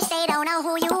famous they don't know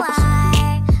who you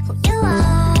are. Who you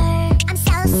are. I'm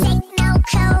so sick, no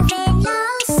COVID, no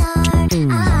SARS.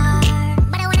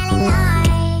 But I wanna live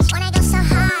large. Wanna go so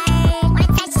hard. Wanna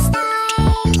touch the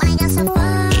stars. Wanna go so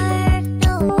far.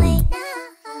 No way, no.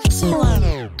 She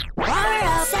wanna wire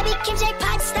up. SEBii, Kim, J,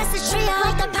 Potts, that's the trio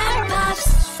like the Power Puffs.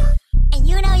 And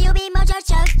you know you be Mojo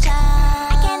Jojo.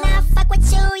 I cannot fuck with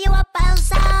you, you a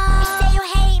bozo. You say you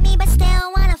hate me, but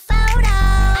still want a photo.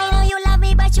 I know you love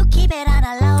me, but you keep it on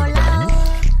a low low.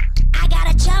 I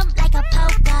gotta jump like a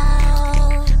popo.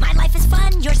 My life is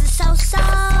fun, yours is so-so.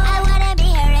 I wouldn't be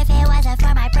here if it wasn't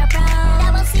for my bro.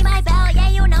 Double see my belt, yeah,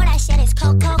 you know that shit is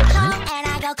cool. And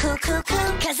I go cuckoo,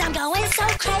 cause I'm going so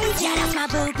crazy. Yeah, that's my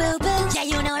boo, boo, boo. Yeah,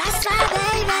 you know that's my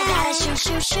baby. I gotta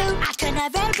shoot. I could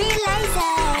never be lazy.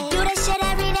 I do this shit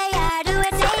every day, I do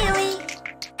it daily.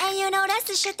 And you know that's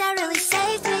the shit that really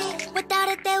saved me. Without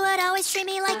it, they would always treat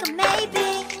me like a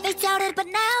maybe. They doubted, but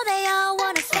now they all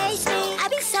wanna face me. I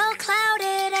be so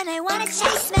clouded and they wanna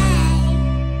chase me.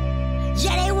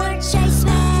 Yeah, they wanna chase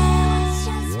me.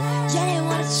 Yeah, they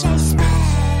wanna chase me.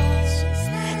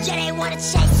 Yeah, they wanna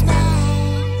chase me.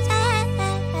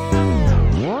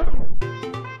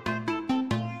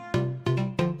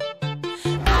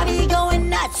 I be going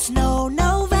nuts, no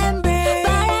November. But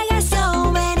I got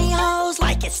so many hoes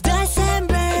like it's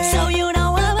December. So you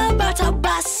know I'm about to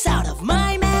bust out of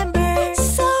my member.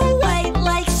 So white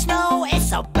like snow,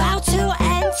 it's about to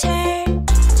enter.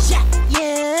 Yeah,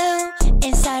 you,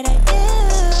 inside of you.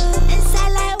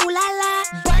 Inside like ooh la la,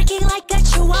 barking like a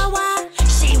chihuahua.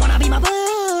 She wanna be my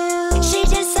boo. She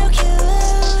just so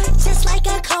cute, just like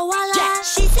a koala. Yeah,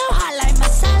 she so hot like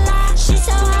masala. She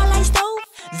so hot like stove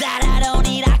that I don't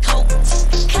need a coat.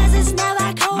 Cause it's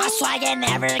never cold. My swagger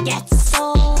never gets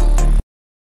old.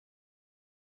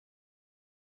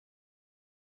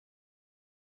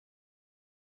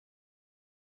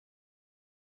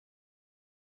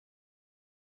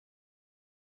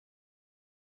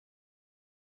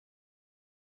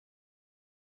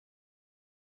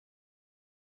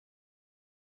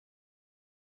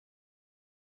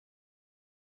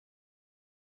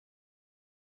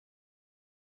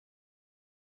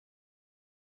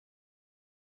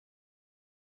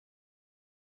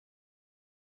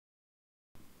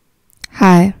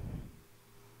 Hi.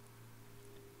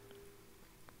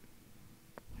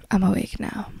 I'm awake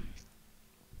now.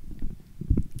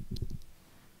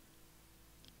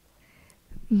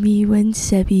 Me when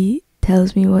SEBii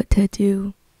tells me what to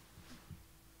do.